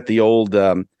where they get the old,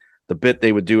 the bit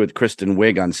they would do with Kristen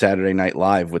Wiig on Saturday Night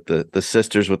Live with the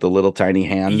sisters with the little tiny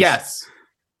hands. Yes.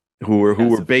 Who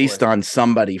were based on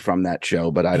somebody from that show.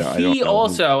 But I don't know.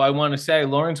 Also, I want to say,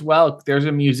 Lawrence Welk, there's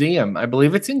a museum. I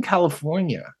believe it's in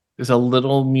California. There's a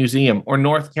little museum, or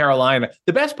North Carolina.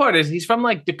 The best part is he's from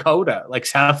like Dakota, like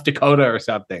South Dakota or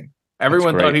something.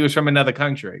 Everyone thought he was from another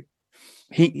country.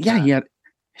 He had a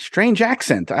strange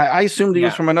accent. I assumed he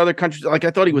was from another country. Like I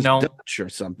thought he was Dutch or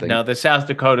something. No, the South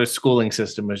Dakota schooling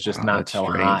system was just not so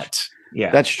hot. Yeah,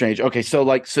 that's strange. Okay,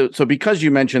 so because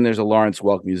you mentioned there's a Lawrence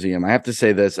Welk museum, I have to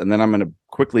say this, and then I'm going to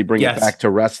quickly bring it back to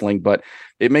wrestling. But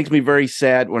it makes me very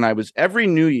sad when I was every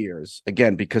New Year's,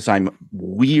 again, because I'm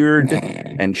weird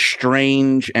and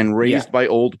strange and raised by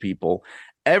old people.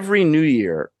 Every New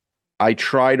Year, I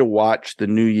try to watch the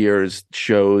New Year's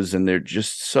shows, and they're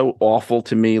just so awful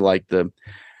to me, like the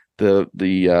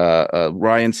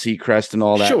Ryan Seacrest and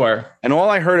all that. Sure. And all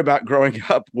I heard about growing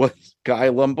up was Guy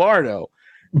Lombardo.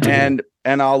 And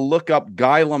and I'll look up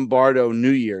Guy Lombardo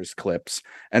New Year's clips.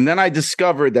 And then I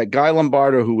discovered that Guy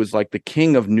Lombardo, who was like the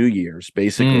king of New Year's,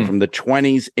 basically from the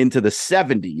 20s into the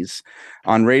 70s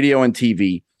on radio and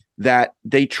TV, that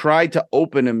they tried to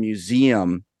open a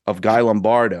museum of Guy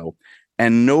Lombardo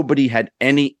and nobody had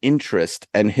any interest.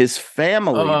 And his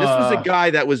family, this was a guy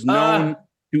that was known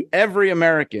to every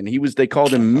American. They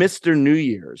called him Mr. New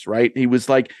Year's, right? He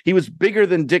was bigger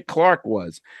than Dick Clark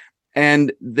was.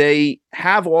 And they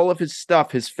have all of his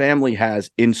stuff his family has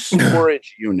in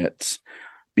storage units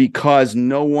because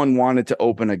no one wanted to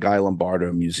open a Guy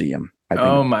Lombardo museum.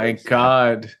 Oh my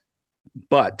God.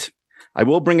 But I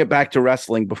will bring it back to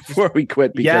wrestling before we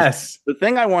quit, because the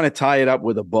thing I want to tie it up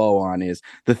with a bow on is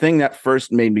the thing that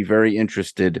first made me very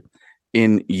interested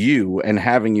in you and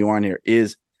having you on here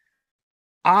is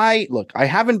I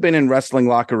haven't been in wrestling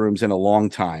locker rooms in a long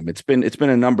time. It's been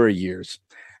a number of years.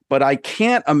 But I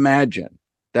can't imagine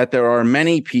that there are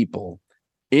many people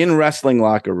in wrestling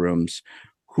locker rooms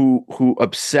who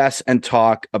obsess and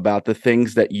talk about the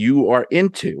things that you are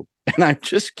into. And I'm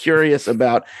just curious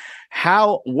about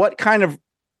what kind of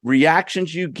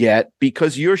reactions you get,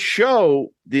 because your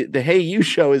show, the Hey You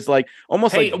show, is like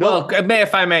almost like. Well,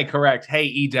 if I may correct, Hey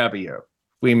EW,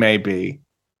 we may be.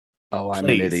 Oh, I'm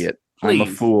an idiot. Please. I'm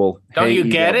a fool. Don't you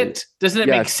get it? Doesn't it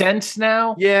make sense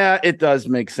now? Yeah, it does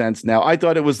make sense now. I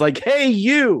thought it was like, hey,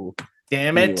 you.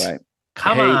 Damn it. Anyway,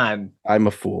 Come on. I'm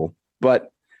a fool.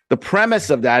 But the premise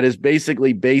of that is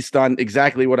basically based on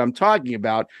exactly what I'm talking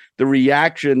about. The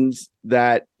reactions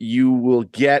that you will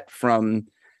get from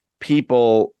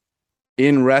people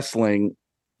in wrestling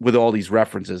with all these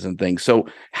references and things. So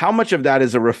how much of that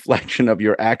is a reflection of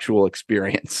your actual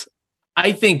experience?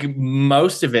 I think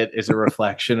most of it is a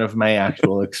reflection of my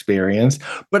actual experience,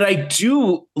 but I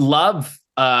do love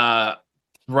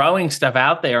throwing stuff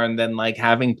out there and then like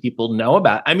having people know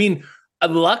about it. I mean,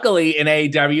 luckily in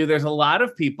AEW, there's a lot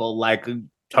of people like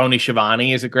Tony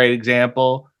Schiavone is a great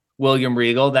example, William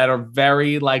Regal, that are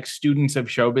very like students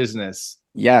of show business.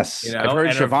 Yes. You know? I've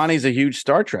heard Schiavone's a huge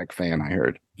Star Trek fan, I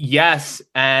heard. Yes.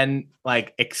 And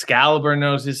like Excalibur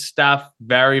knows his stuff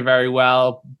very, very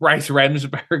well. Bryce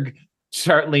Remsburg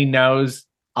certainly knows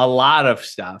a lot of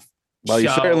stuff. Well, he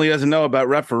certainly doesn't know about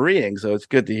refereeing, so it's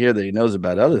good to hear that he knows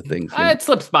about other things. It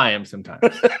slips by him sometimes.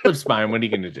 Slips by him. What are you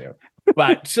going to do?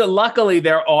 But so luckily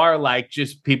there are like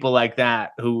just people like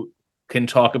that who can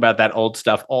talk about that old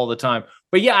stuff all the time.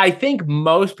 But yeah, I think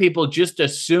most people just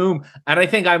assume, and I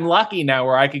think I'm lucky now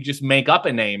where I could just make up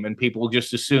a name and people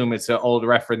just assume it's an old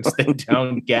reference they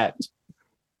don't get.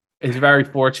 It's very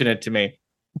fortunate to me.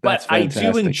 But I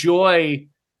do enjoy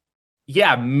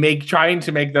trying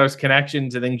to make those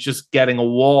connections and then just getting a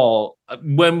wall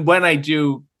when I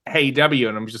do Hey W,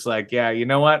 and I'm just like, yeah, you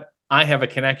know what? I have a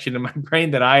connection in my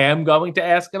brain that I am going to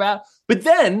ask about. But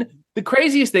then the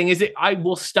craziest thing is that I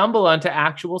will stumble onto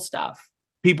actual stuff.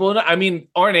 People, I mean,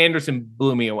 Arn Anderson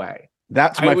blew me away.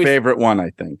 That's my favorite one, I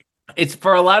think. It's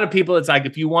for a lot of people, it's like,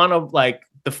 if you want to like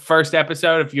the first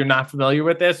episode, if you're not familiar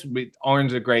with this,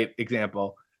 Arn's a great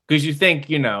example. Because you think,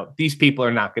 you know, these people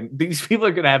are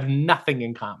going to have nothing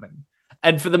in common.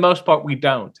 And for the most part, we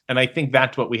don't. And I think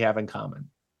that's what we have in common.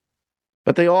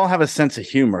 But they all have a sense of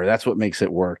humor. That's what makes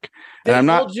it work. And I'm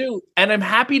not do. And I'm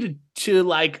happy to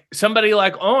like somebody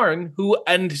like Arn,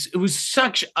 who's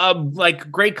such a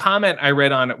like great comment I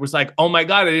read on it was like, oh my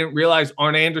God, I didn't realize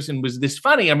Arn Anderson was this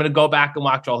funny. I'm going to go back and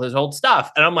watch all his old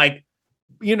stuff. And I'm like,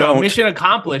 mission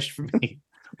accomplished for me.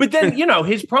 But then,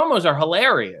 his promos are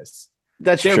hilarious.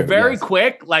 They're true, very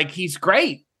quick. Like he's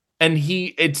great. And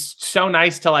it's so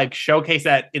nice to like showcase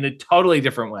that in a totally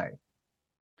different way.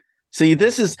 See,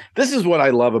 this is what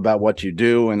I love about what you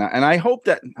do. And I hope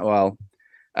that, well,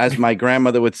 as my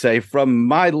grandmother would say, from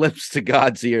my lips to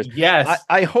God's ears. Yes.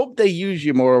 I hope they use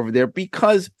you more over there,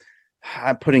 because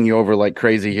I'm putting you over like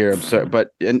crazy here. I'm sorry.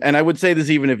 But, and I would say this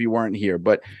even if you weren't here,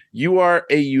 but you are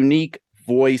a unique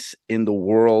voice in the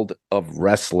world of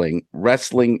wrestling.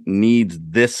 Wrestling needs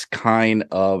this kind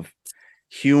of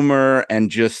humor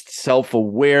and just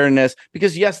self-awareness,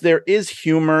 because yes, there is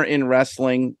humor in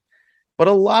wrestling, but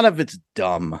a lot of it's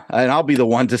dumb. And I'll be the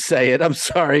one to say it. I'm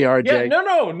sorry, RJ. Yeah,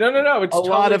 no. It's a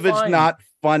lot of it's not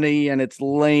funny and it's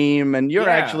lame, and you're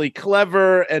actually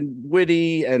clever and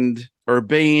witty and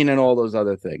urbane and all those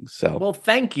other things. So, well,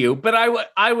 thank you. But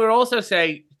I would also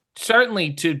say,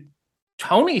 certainly to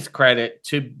Tony's credit,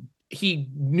 he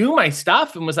knew my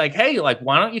stuff and was like, hey, like,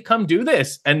 why don't you come do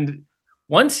this? And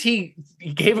once he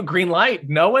gave a green light,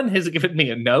 no one has given me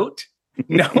a note.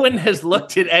 No one has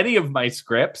looked at any of my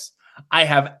scripts. I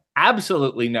have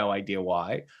absolutely no idea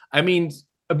why. I mean,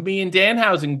 me and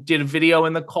Danhausen did a video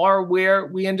in the car where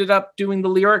we ended up doing the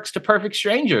lyrics to Perfect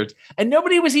Strangers, and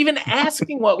nobody was even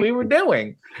asking what we were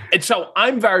doing. And so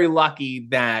I'm very lucky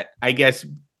that I guess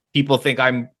people think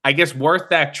I'm, worth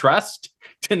that trust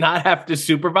to not have to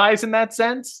supervise in that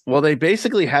sense. Well, they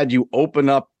basically had you open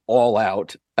up all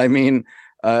out. I mean,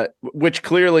 which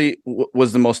clearly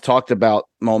was the most talked about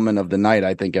moment of the night.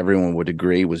 I think everyone would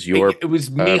agree was it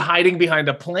was me hiding behind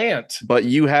a plant. But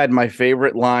you had my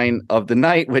favorite line of the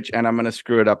night, and I'm going to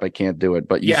screw it up. I can't do it.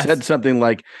 But you said something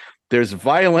like, "There's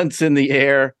violence in the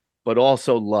air, but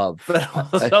also love." But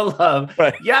also love.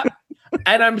 Right. Yeah.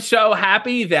 And I'm so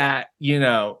happy that,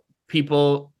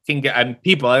 people can get,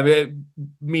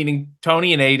 meaning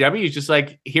Tony and AEW is just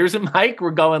like, here's a mic,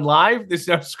 we're going live, there's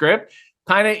no script,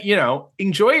 kind of,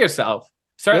 enjoy yourself.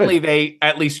 Certainly Good. They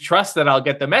at least trust that I'll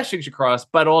get the message across,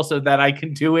 but also that I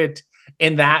can do it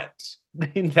in that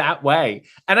way.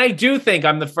 And I do think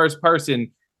I'm the first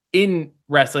person in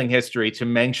wrestling history to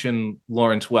mention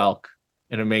Lawrence Welk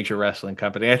in a major wrestling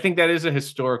company. I think that is a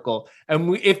historical,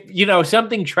 and if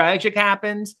something tragic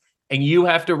happens and you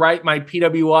have to write my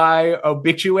PWI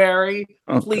obituary,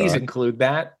 please include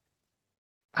that.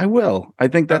 I will. I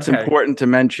think that's important to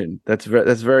mention. That's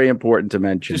very important to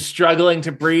mention. Just struggling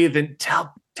to breathe and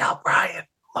tell Brian,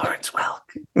 Lawrence Welk.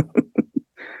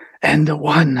 And the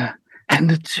 1 and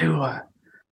the 2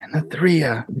 and the 3.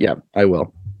 Yeah, I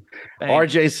will.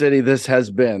 RJ City, this has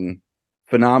been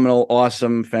phenomenal,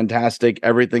 awesome, fantastic,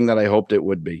 everything that I hoped it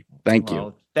would be. Thank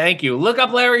you. Thank you. Look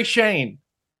up Larry Shane.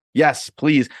 Yes,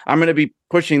 please. I'm going to be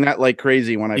pushing that like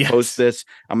crazy when I post this.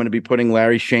 I'm going to be putting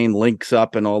Larry Shane links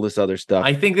up and all this other stuff.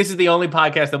 I think this is the only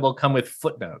podcast that will come with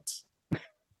footnotes.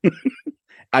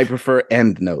 I prefer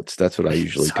end notes. That's what I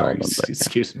usually call them.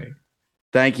 Excuse me.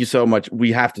 Thank you so much.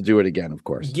 We have to do it again, of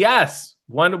course. Yes.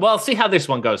 Well, see how this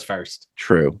one goes first.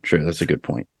 True. That's a good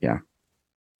point. Yeah.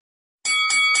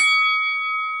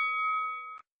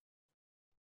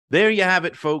 There you have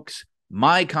it, folks.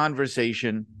 My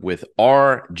conversation with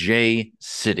RJ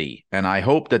City. And I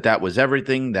hope that was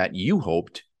everything that you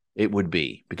hoped it would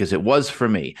be, because it was for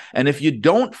me. And if you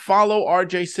don't follow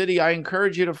RJ City, I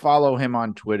encourage you to follow him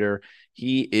on Twitter.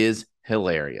 He is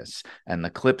hilarious. And the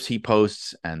clips he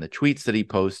posts and the tweets that he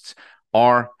posts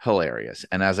are hilarious.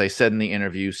 And as I said in the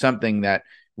interview, something that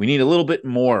we need a little bit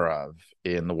more of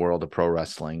in the world of pro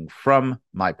wrestling, from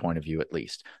my point of view, at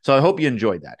least. So I hope you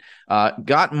enjoyed that.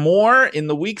 Got more in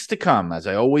the weeks to come, as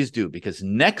I always do, because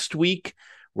next week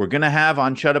we're going to have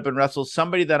on Shut Up and Wrestle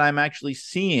somebody that I'm actually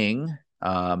seeing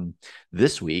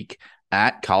this week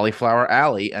at Cauliflower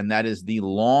Alley, and that is the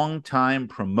longtime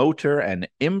promoter and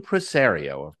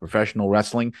impresario of professional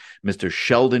wrestling, Mr.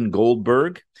 Sheldon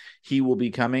Goldberg. He will be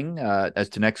coming as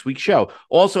to next week's show.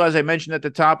 Also, as I mentioned at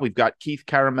the top, we've got Keith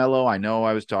Caramello. I know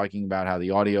I was talking about how the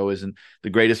audio isn't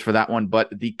the greatest for that one, but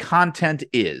the content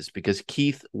is, because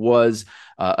Keith was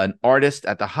an artist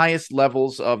at the highest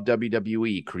levels of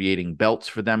WWE, creating belts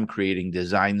for them, creating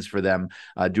designs for them,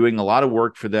 doing a lot of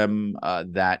work for them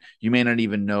that you may not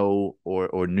even know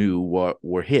or knew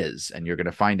were his, and you're going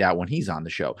to find out when he's on the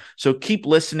show. So keep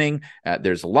listening.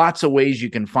 There's lots of ways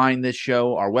you can find this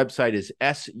show. Our website is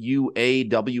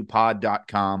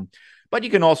suawpod.com, but you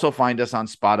can also find us on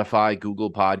Spotify,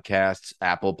 Google Podcasts,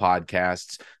 Apple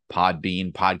Podcasts,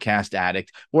 Podbean, Podcast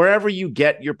Addict, wherever you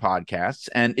get your podcasts.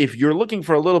 And if you're looking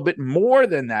for a little bit more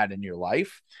than that in your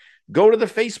life, go to the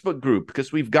Facebook group,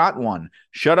 because we've got one,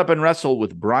 Shut Up and Wrestle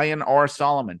with Brian R.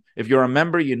 Solomon. If you're a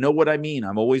member, you know what I mean.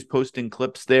 I'm always posting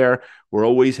clips there. We're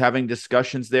always having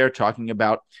discussions there, talking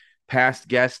about past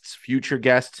guests, future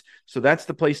guests. So that's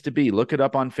the place to be. Look it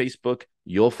up on Facebook.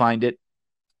 You'll find it.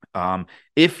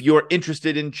 If you're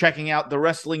interested in checking out the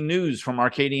wrestling news from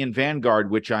Arcadian Vanguard,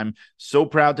 which I'm so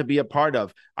proud to be a part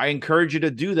of, I encourage you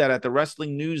to do that at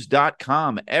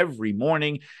thewrestlingnews.com every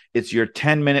morning. It's your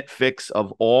 10-minute fix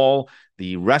of all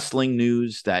the wrestling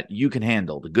news that you can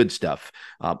handle, the good stuff.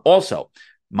 Also,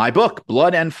 my book,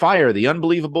 Blood and Fire, the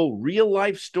unbelievable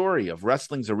real-life story of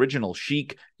wrestling's original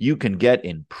Sheik, you can get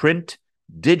in print,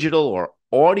 digital, or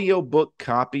audiobook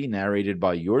copy, narrated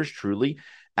by yours truly,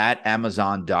 at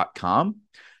Amazon.com.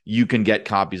 You can get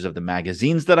copies of the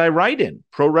magazines that I write in,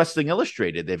 Pro Wrestling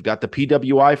Illustrated. They've got the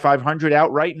PWI 500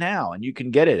 out right now, and you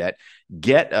can get it at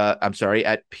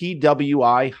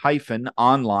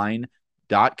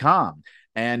PWI-online.com.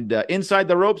 And Inside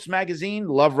the Ropes magazine,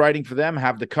 love writing for them,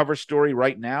 have the cover story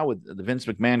right now with the Vince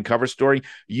McMahon cover story.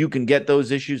 You can get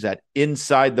those issues at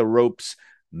Inside the Ropes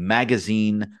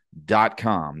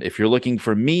magazine.com. If you're looking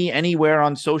for me anywhere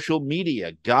on social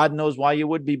media, God knows why you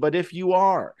would be, but if you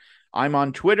are, I'm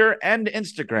on Twitter and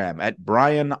Instagram at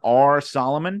Brian R.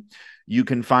 Solomon. You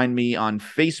can find me on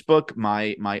Facebook,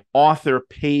 my author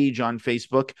page on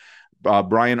Facebook,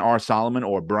 Brian R. Solomon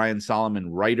or Brian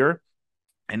Solomon Writer.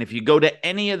 And if you go to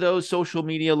any of those social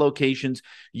media locations,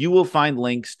 you will find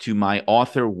links to my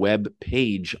author web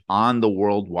page on the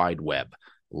World Wide Web.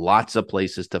 Lots of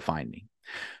places to find me.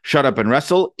 Shut Up and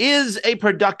Wrestle is a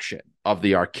production of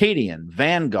the Arcadian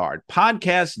Vanguard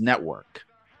Podcast Network.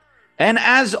 And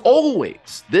as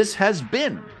always, this has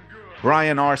been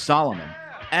Brian R. Solomon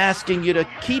asking you to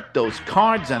keep those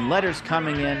cards and letters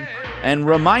coming in and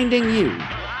reminding you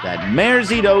that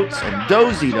mares eat oats and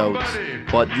does eat oats,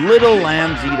 but little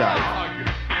lambs eat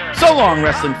either. So long,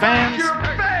 wrestling fans.